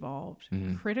 getting involved,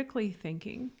 critically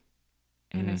thinking,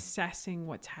 and assessing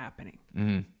what's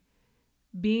happening,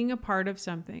 being a part of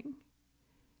something.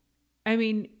 I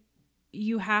mean,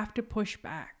 you have to push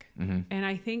back. And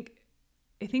I think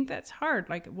that's hard.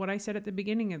 Like what I said at the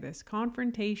beginning of this,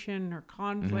 confrontation or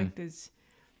conflict is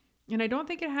And I don't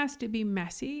think it has to be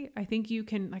messy. I think you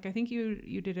can, like, I think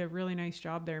you did a really nice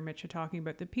job there, Mitch, of talking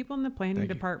about the people in the planning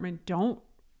department don't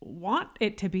want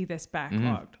it to be this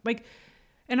backlogged. Like,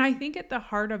 and I think at the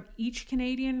heart of each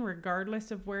Canadian,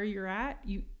 regardless of where you're at,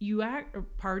 you act or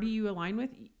party you align with,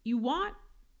 you want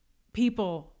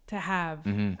people to have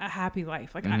a happy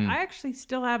life. Like I actually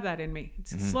still have that in me.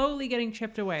 It's slowly getting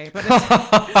chipped away, but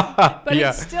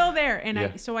it's still there.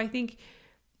 And so I think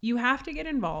you have to get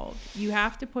involved. You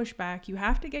have to push back. You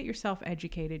have to get yourself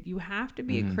educated. You have to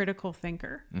be a critical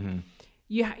thinker.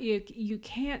 You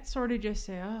can't sort of just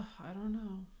say, oh, I don't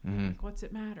know. Like, what's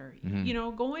it matter? You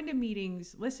know, go into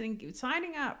meetings, listening,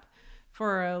 signing up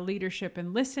for a leadership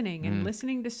and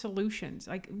listening to solutions.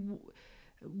 Like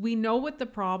we know what the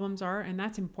problems are, and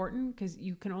that's important because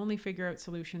you can only figure out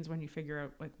solutions when you figure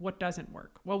out like what doesn't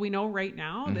work. Well, we know right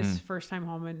now this first-time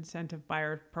home incentive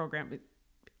buyer program,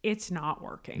 it's not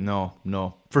working.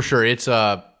 No, for sure. It's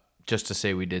just to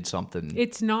say we did something.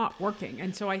 It's not working.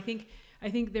 And so I think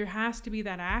there has to be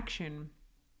that action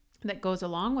that goes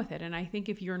along with it. And I think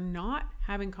if you're not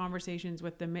having conversations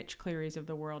with the Mitch Clearys of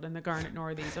the world and the Garnet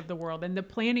Northies of the world and the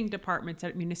planning departments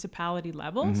at municipality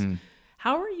levels,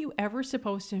 how are you ever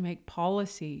supposed to make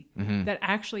policy that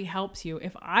actually helps you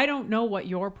if I don't know what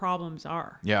your problems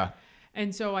are? Yeah.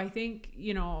 And so I think,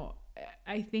 you know,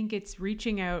 it's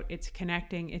reaching out, it's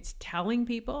connecting, it's telling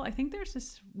people. I think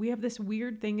we have this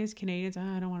weird thing as Canadians.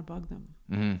 I don't want to bug them.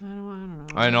 I don't know.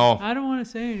 I know. I don't want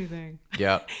to say anything.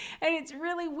 Yeah. And it's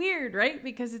really weird, right?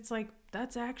 Because it's like,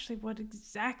 that's actually what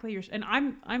exactly you're, and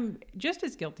I'm just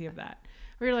as guilty of that.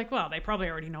 Where you're like, well, they probably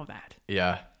already know that.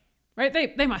 Yeah. Right?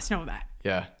 They must know that.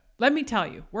 Yeah. Let me tell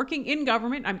you, working in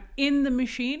government, I'm in the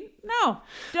machine. No,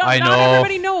 I know. Not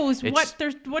everybody knows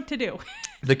what to do.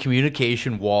 The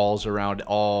communication walls around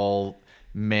all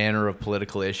manner of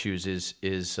political issues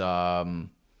is I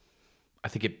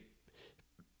think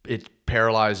it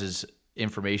paralyzes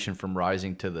information from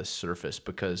rising to the surface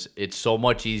because it's so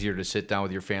much easier to sit down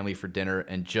with your family for dinner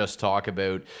and just talk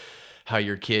about how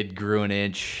your kid grew an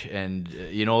inch and,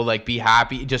 you know, like be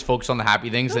happy, just focus on the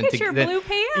happy things. Look and at your blue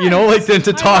pants. You know, like then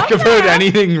to talk about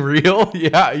anything real.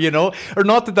 Yeah. You know, or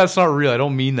not that that's not real. I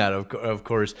don't mean that, of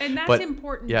course. And that's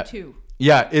important too.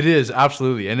 Yeah, it is.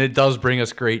 Absolutely. And it does bring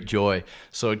us great joy.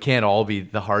 So it can't all be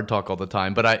the hard talk all the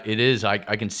time, but I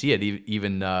can see it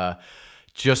even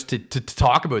just to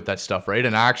talk about that stuff. Right.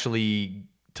 And actually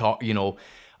talk, you know,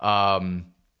 and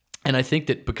I think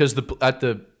that because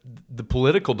the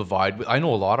political divide, I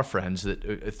know a lot of friends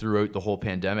that throughout the whole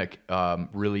pandemic,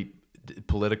 really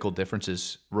political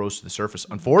differences rose to the surface,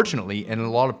 unfortunately, and a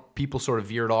lot of people sort of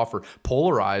veered off or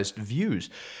polarized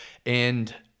views.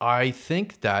 And I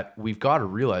think that we've got to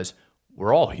realize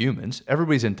we're all humans.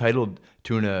 Everybody's entitled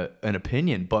to an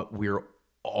opinion, but we're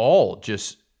all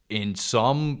just in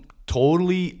some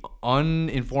totally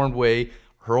uninformed way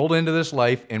hurled into this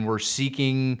life, and we're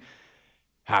seeking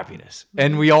happiness.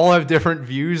 And we all have different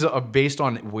views based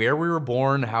on where we were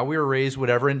born, how we were raised,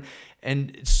 whatever.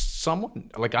 And someone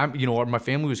like my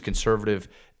family was conservative,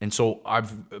 and so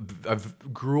I've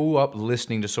grew up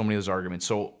listening to so many of those arguments.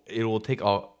 So it will take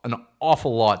an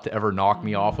awful lot to ever knock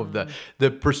me off of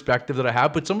the perspective that I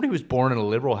have. But somebody who was born in a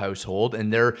liberal household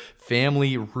and their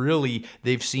family really,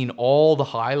 they've seen all the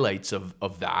highlights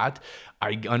of that.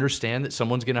 I understand that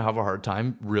someone's going to have a hard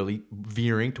time really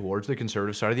veering towards the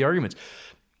conservative side of the arguments.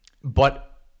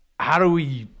 But how do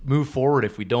we move forward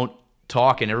if we don't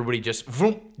talk and everybody just,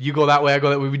 you go that way, I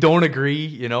go that way, we don't agree,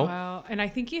 you know? Well, and I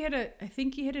think you hit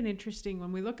an interesting,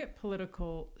 when we look at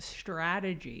political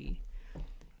strategy,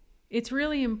 it's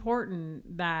really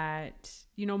important that,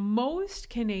 you know, most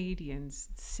Canadians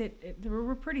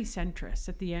we're pretty centrist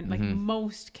at the end, like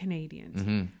most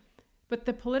Canadians. But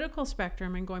the political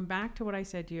spectrum, and going back to what I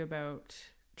said to you about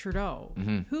Trudeau,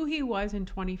 who he was in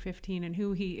 2015 and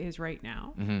who he is right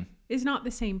now, is not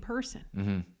the same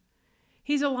person.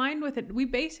 He's aligned with it. We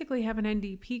basically have an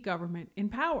NDP government in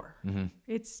power.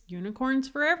 It's unicorns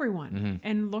for everyone.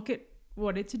 And look at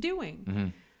what it's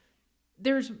doing.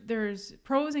 There's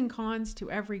pros and cons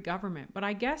to every government. But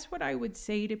I guess what I would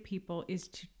say to people is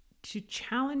to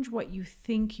challenge what you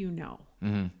think you know.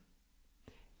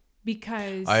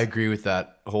 Because I agree with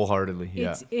that wholeheartedly.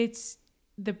 It's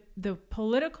the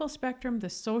political spectrum, the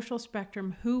social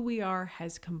spectrum, who we are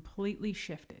has completely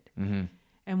shifted.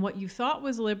 And what you thought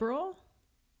was liberal,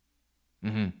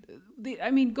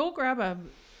 go grab a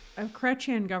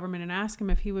Chrétien government and ask him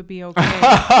if he would be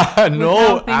okay.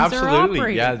 No,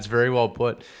 absolutely. Yeah, it's very well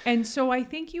put. And so I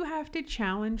think you have to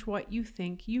challenge what you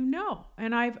think you know.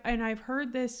 And I've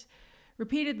heard this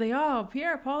repeatedly. Oh,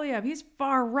 Pierre Poilievre, he's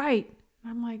far right.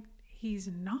 I'm like, he's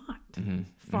not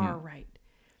far right.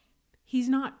 he's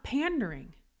not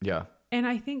pandering. Yeah. And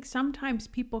I think sometimes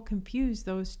people confuse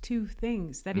those two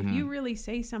things, that if you really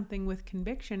say something with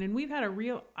conviction, and we've had a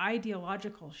real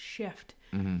ideological shift.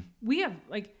 We have,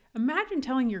 like, imagine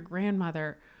telling your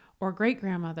grandmother or great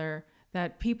grandmother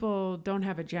that people don't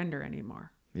have a gender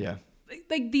anymore. Yeah.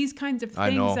 Like these kinds of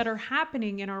things that are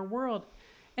happening in our world.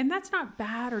 And that's not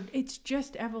bad, or it's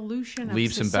just evolution of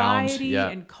Leaves society and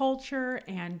bounds. and culture,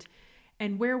 and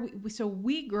where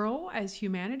we grow as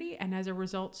humanity, and as a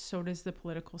result, so does the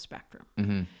political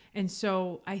spectrum. And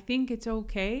so I think it's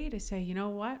okay to say, you know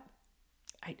what?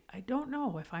 I don't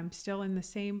know if I'm still in the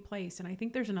same place. And I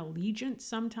think there's an allegiance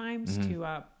sometimes to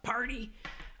a party.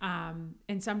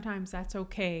 And sometimes that's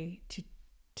okay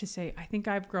to say, I think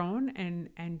I've grown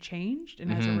and changed.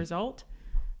 And as a result,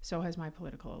 so has my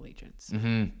political allegiance.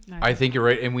 I think you're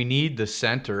right. And we need the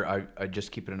center. I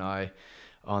just keeping an eye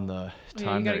on the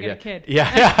time. You gotta get a kid.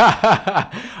 Yeah.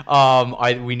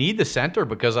 We need the center,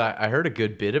 because I heard a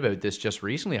good bit about this just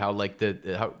recently, how like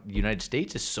how the United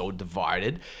States is so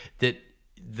divided that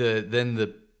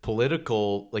the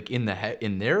political, like in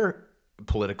their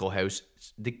political house,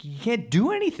 you can't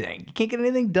do anything. You can't get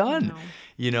anything done. No.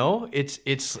 You know, it's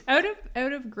out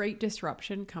of great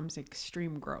disruption comes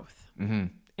extreme growth.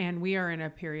 And we are in a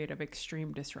period of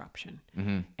extreme disruption,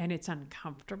 and it's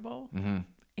uncomfortable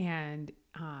and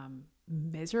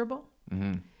miserable.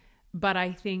 But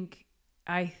I think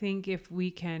if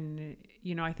we can,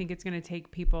 I think it's going to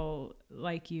take people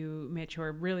like you, Mitch, who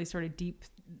are really sort of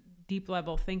deep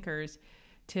level thinkers,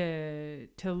 to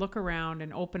look around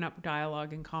and open up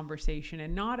dialogue and conversation,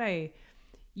 and not a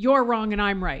you're wrong and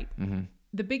I'm right.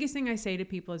 The biggest thing I say to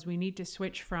people is we need to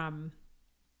switch from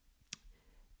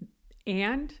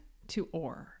and to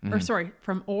or sorry,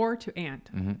 from or to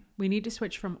and. We need to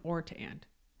switch from or to and.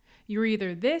 You're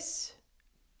either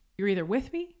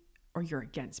with me or you're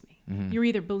against me. You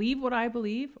either believe what I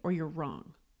believe or you're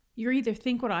wrong. You either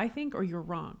think what I think or you're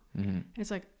wrong. And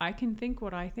it's like, I can think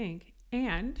what I think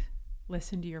and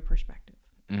listen to your perspective.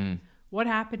 What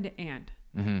happened to and?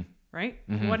 Right?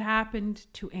 What happened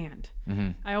to and?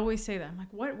 I always say that. I'm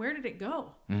like, where did it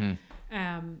go?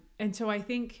 And so I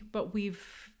think, but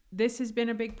this has been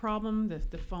a big problem.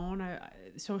 The phone,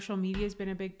 social media has been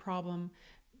a big problem.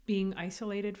 Being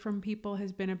isolated from people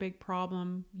has been a big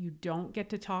problem. You don't get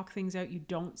to talk things out. You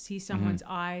don't see someone's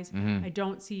eyes. I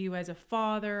don't see you as a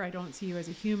father. I don't see you as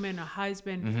a human, a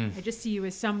husband. I just see you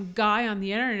as some guy on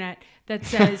the internet that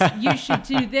says you should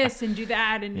do this and do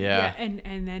that, and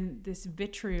and then this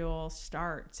vitriol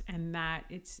starts, and that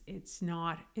it's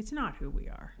not who we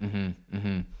are.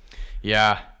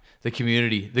 Yeah, the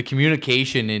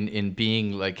communication in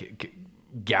being like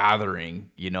gathering,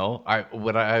 I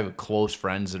have close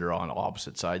friends that are on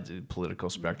opposite sides of the political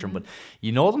spectrum, but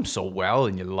you know them so well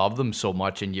and you love them so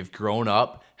much, and you've grown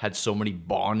up, had so many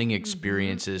bonding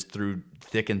experiences through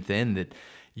thick and thin, that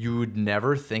you would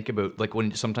never think about, like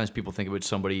when sometimes people think about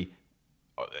somebody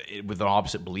with an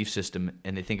opposite belief system,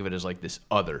 and they think of it as like this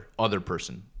other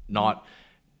person, not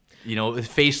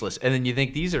faceless, and then you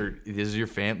think these are your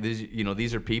family,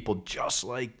 these are people just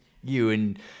like you.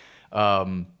 And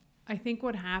I think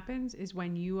what happens is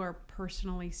when you are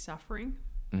personally suffering,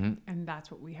 and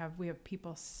that's what we have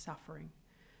people suffering.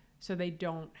 So they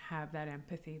don't have that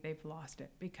empathy. They've lost it,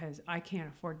 because I can't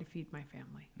afford to feed my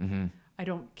family. I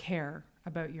don't care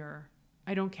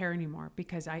anymore,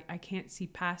 because I can't see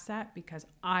past that, because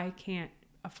I can't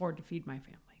afford to feed my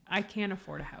family. I can't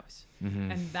afford a house.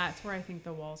 And that's where I think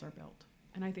the walls are built.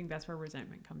 And I think that's where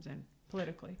resentment comes in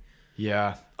politically.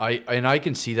 Yeah, I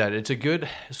can see that. It's a good,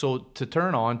 so to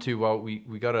turn on to, well,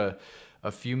 we got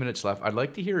a few minutes left. I'd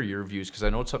like to hear your views, because I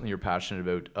know it's something you're passionate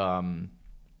about,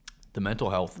 the mental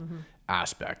health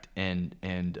aspect, and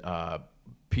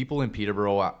people in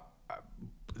Peterborough,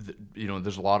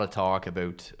 there's a lot of talk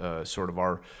about sort of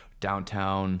our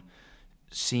downtown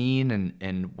scene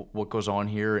and what goes on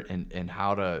here, and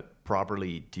how to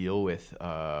properly deal with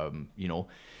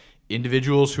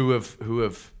individuals who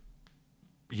have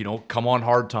come on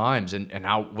hard times, and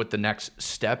what the next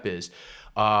step is.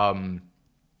 I'm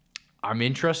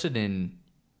interested in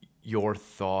your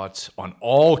thoughts on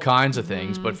all kinds of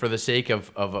things, but for the sake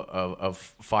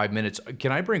of 5 minutes,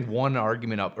 can I bring one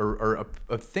argument up, or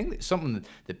a thing, something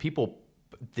that people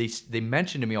they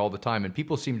mention to me all the time, and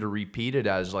people seem to repeat it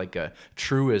as like a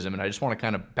truism, and I just want to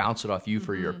kind of bounce it off you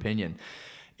for your opinion,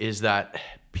 is that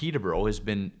Peterborough has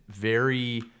been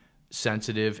very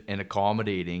sensitive and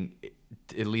accommodating,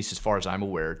 at least as far as I'm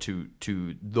aware,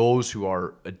 to those who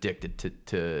are addicted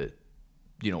to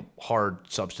hard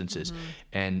substances,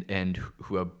 and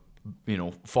who have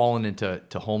fallen into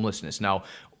homelessness. Now,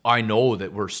 I know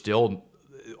that we're still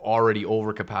already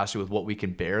over capacity with what we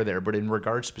can bear there. But in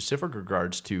specific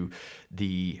regards to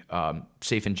the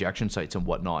safe injection sites and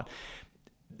whatnot,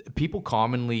 people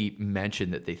commonly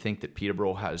mention that they think that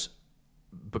Peterborough has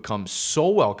become so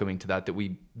welcoming to that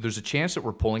there's a chance that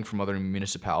we're pulling from other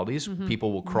municipalities.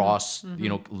 People will cross,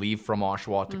 leave from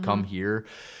Oshawa to come here.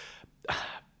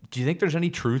 Do you think there's any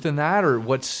truth in that, or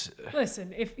what's...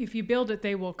 Listen, if you build it,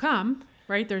 they will come,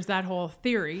 right? There's that whole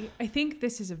theory. I think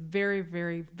this is a very,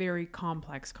 very, very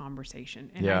complex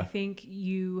conversation. And I think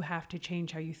you have to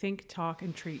change how you think, talk,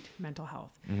 and treat mental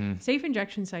health. Safe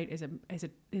injection site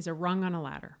is a rung on a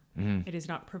ladder. It is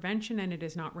not prevention and it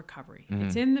is not recovery.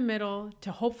 It's in the middle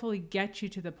to hopefully get you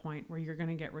to the point where you're going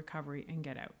to get recovery and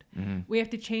get out. We have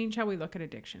to change how we look at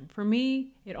addiction. For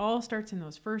me, it all starts in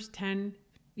those first 10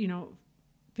 to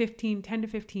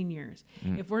 15 years.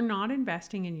 If we're not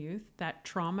investing in youth, that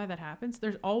trauma that happens,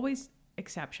 there's always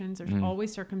exceptions. There's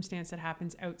always circumstance that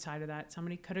happens outside of that.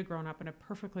 Somebody could have grown up in a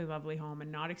perfectly lovely home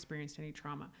and not experienced any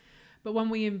trauma. But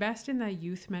when we invest in the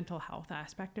youth mental health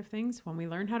aspect of things, when we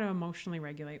learn how to emotionally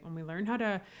regulate, when we learn how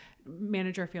to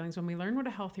manage our feelings, when we learn what a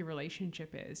healthy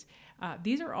relationship is,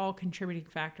 these are all contributing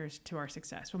factors to our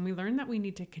success. When we learn that we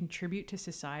need to contribute to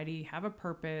society, have a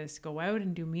purpose, go out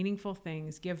and do meaningful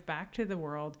things, give back to the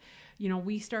world,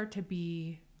 we start to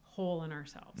be whole in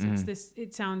ourselves.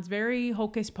 It sounds very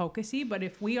hocus pocusy, but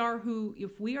if we are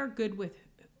good with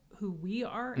who we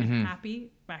are and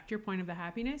happy, back to your point of the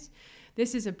happiness,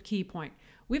 this is a key point.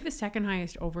 We have the second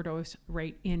highest overdose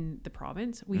rate in the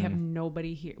province. We have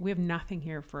nobody here. We have nothing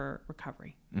here for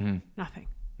recovery. Nothing.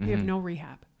 We have no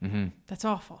rehab. That's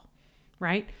awful,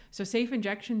 right? So safe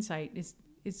injection site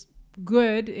is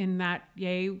good in that,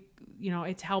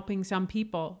 it's helping some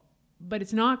people, but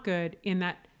it's not good in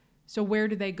that. So where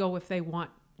do they go if they want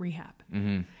rehab?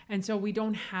 And so we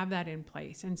don't have that in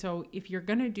place. And so if you're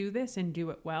going to do this and do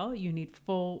it well, you need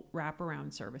full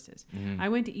wraparound services. I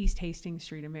went to East Hastings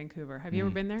Street in Vancouver. Have you ever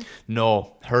been there?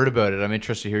 No, heard about it. I'm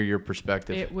interested to hear your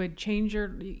perspective. It would change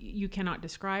you cannot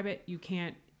describe it. You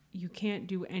can't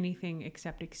do anything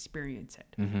except experience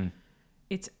it.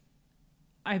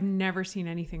 I've never seen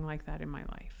anything like that in my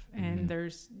life. And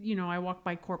there's, I walk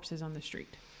by corpses on the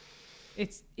street.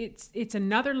 It's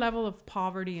another level of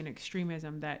poverty and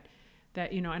extremism that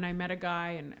and I met a guy,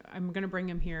 and I'm going to bring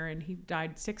him here, and he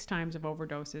died 6 times of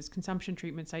overdoses. Consumption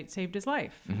treatment site saved his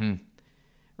life.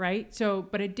 Right? So,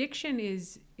 but addiction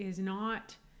is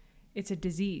not, it's a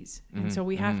disease. And so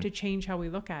we have to change how we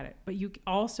look at it. But you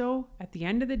also, at the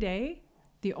end of the day,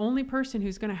 the only person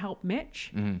who's going to help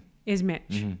Mitch is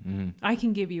Mitch. I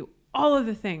can give you all of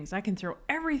the things. I can throw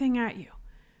everything at you.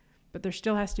 But there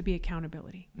still has to be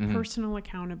accountability, personal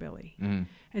accountability.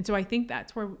 And so I think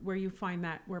that's where you find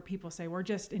that, where people say, we're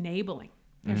just enabling.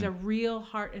 There's a real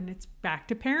heart, and it's back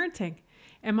to parenting.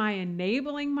 Am I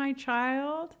enabling my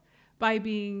child by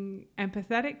being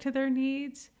empathetic to their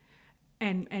needs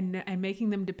and making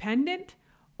them dependent?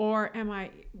 Or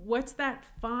what's that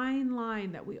fine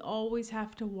line that we always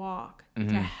have to walk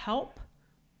to help,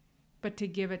 but to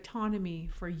give autonomy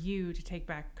for you to take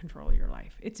back control of your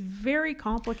life? It's very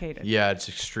complicated. Yeah, it's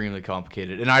extremely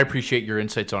complicated. And I appreciate your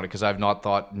insights on it, because I've not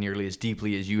thought nearly as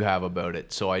deeply as you have about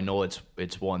it. So I know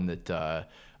it's one that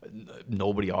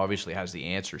nobody obviously has the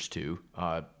answers to.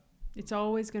 It's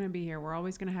always going to be here. We're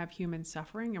always going to have human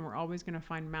suffering, and we're always going to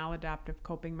find maladaptive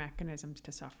coping mechanisms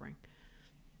to suffering.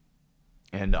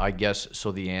 And I guess,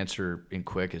 so the answer in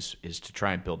quick is to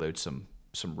try and build out some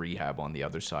rehab on the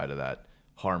other side of that.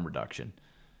 Harm reduction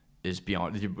is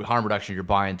beyond harm reduction. You're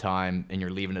buying time and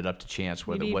you're leaving it up to chance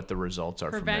what the results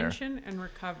are from there. Prevention and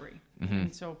recovery.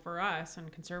 And so for us, on the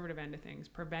conservative end of things,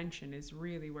 prevention is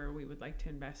really where we would like to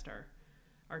invest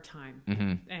our time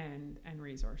and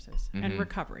resources and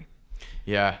recovery.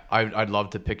 Yeah, I'd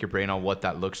love to pick your brain on what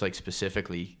that looks like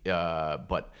specifically,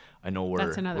 but I know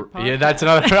that's another podcast. Yeah, that's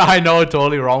another. I know,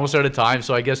 totally. We're almost out of time,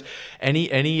 so I guess any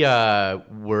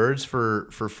words for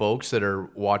folks that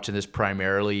are watching this,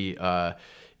 primarily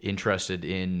interested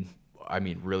in,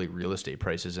 really real estate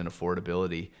prices and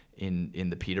affordability in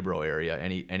the Peterborough area.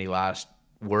 Any last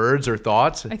words or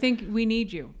thoughts? I think we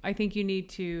need you. I think you need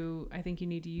to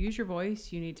use your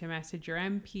voice. You need to message your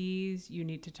MPs. You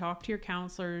need to talk to your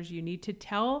counselors. You need to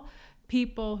tell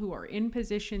people who are in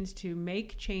positions to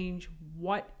make change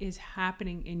what is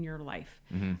happening in your life.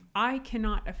 I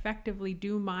cannot effectively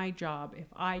do my job if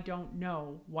I don't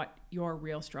know what your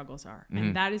real struggles are.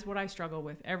 And that is what I struggle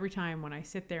with every time when I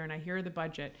sit there and I hear the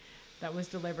budget that was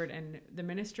delivered, and the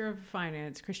Minister of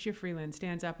Finance, Chrystia Freeland,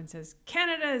 stands up and says,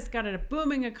 Canada has got a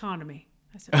booming economy.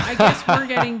 I guess we're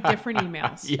getting different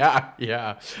emails.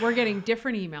 Yeah. We're getting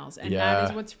different emails. And that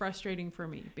is what's frustrating for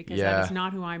me, because that is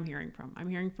not who I'm hearing from. I'm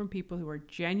hearing from people who are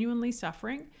genuinely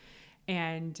suffering,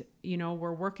 and,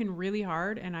 we're working really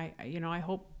hard. And I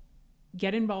hope,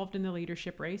 get involved in the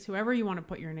leadership race, whoever you want to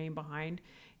put your name behind,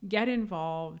 get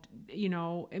involved,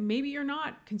 and maybe you're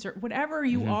not concerned, whatever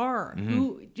you are,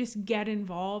 who just get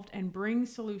involved and bring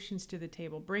solutions to the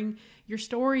table, bring your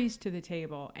stories to the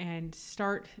table, and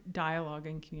start dialogue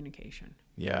and communication.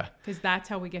 Yeah. Because that's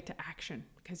how we get to action,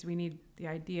 because we need the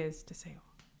ideas to say,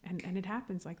 and it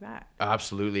happens like that.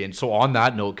 Absolutely. And so on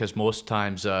that note, because most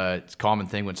times it's a common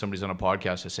thing when somebody's on a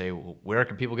podcast to say, well, where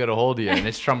can people get a hold of you? And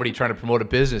it's somebody trying to promote a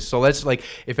business. So let's,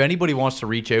 if anybody wants to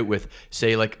reach out with,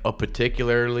 say, a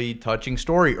particularly touching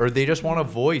story, or they just want a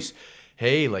voice,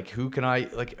 hey, who can I,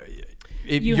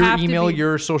 your email,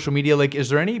 your social media, is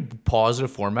there any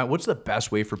positive format? What's the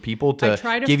best way for people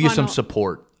to give you some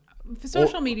support?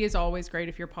 Social media is always great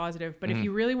if you're positive, but if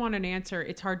you really want an answer,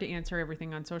 it's hard to answer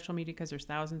everything on social media because there's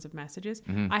thousands of messages.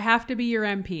 I have to be your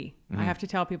MP. I have to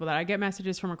tell people that I get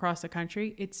messages from across the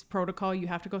country. It's protocol. You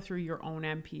have to go through your own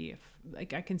MP. I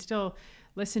can still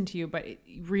listen to you, but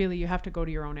really you have to go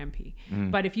to your own MP.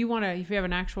 But if you have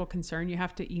an actual concern, you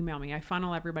have to email me. I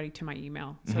funnel everybody to my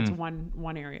email. So it's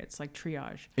one area. It's like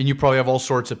triage. And you probably have all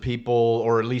sorts of people,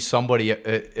 or at least somebody,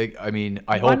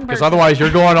 I hope, because otherwise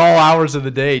you're going all hours of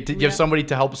the day. You have somebody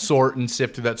to help sort and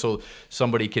sift through that so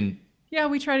somebody can... Yeah,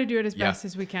 we try to do it as best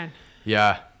as we can.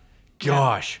 Yeah.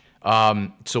 Gosh.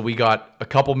 So we got a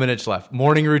couple minutes left.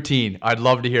 Morning routine. I'd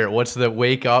love to hear it. What's the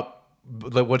wake up?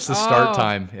 What's the start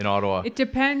time in Ottawa? It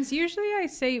depends. Usually I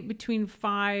say between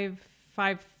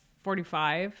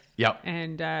 5:45. Yep.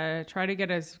 And try to get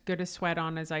as good a sweat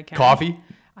on as I can. Coffee?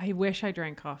 I wish I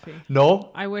drank coffee. No?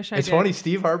 I wish I It's did. funny,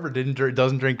 Steve Harper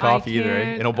doesn't drink coffee either,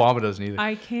 eh? And Obama doesn't either.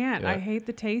 I can't. Yeah. I hate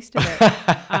the taste of it.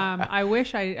 I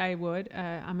wish I would.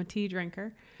 I'm a tea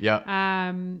drinker.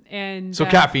 Yeah. And so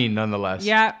caffeine nonetheless.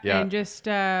 Yeah. And just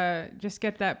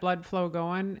get that blood flow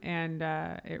going, and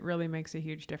it really makes a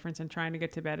huge difference. And trying to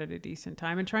get to bed at a decent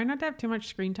time, and try not to have too much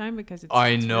screen time, because it's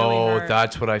really hard.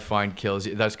 That's what I find kills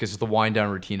you. That's because the wind down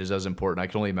routine is as important. I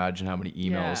can only imagine how many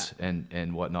emails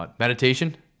and whatnot.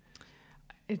 Meditation?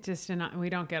 It's just we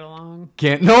don't get along.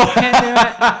 Can't do it.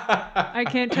 I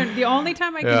can't turn. The only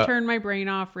time I can turn my brain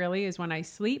off really is when I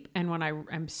sleep and when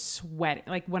I'm sweating.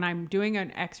 Like when I'm doing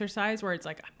an exercise where it's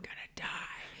like I'm gonna die.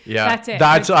 Yeah, that's it.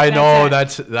 That's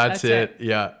it.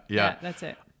 Yeah. That's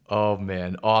it. Oh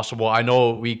man, awesome. Well, I know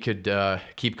we could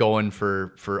keep going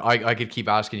for I could keep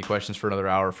asking you questions for another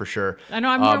hour for sure. I know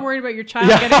I'm more worried about your child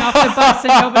getting off the bus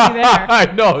and nobody there. I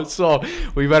know, so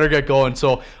we better get going.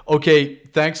 So, okay,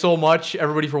 thanks so much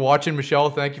everybody for watching. Michelle,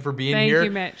 thank you for being here. Thank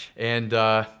you, Mitch. And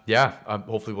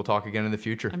hopefully we'll talk again in the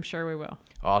future. I'm sure we will.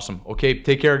 Awesome. Okay,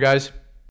 take care, guys.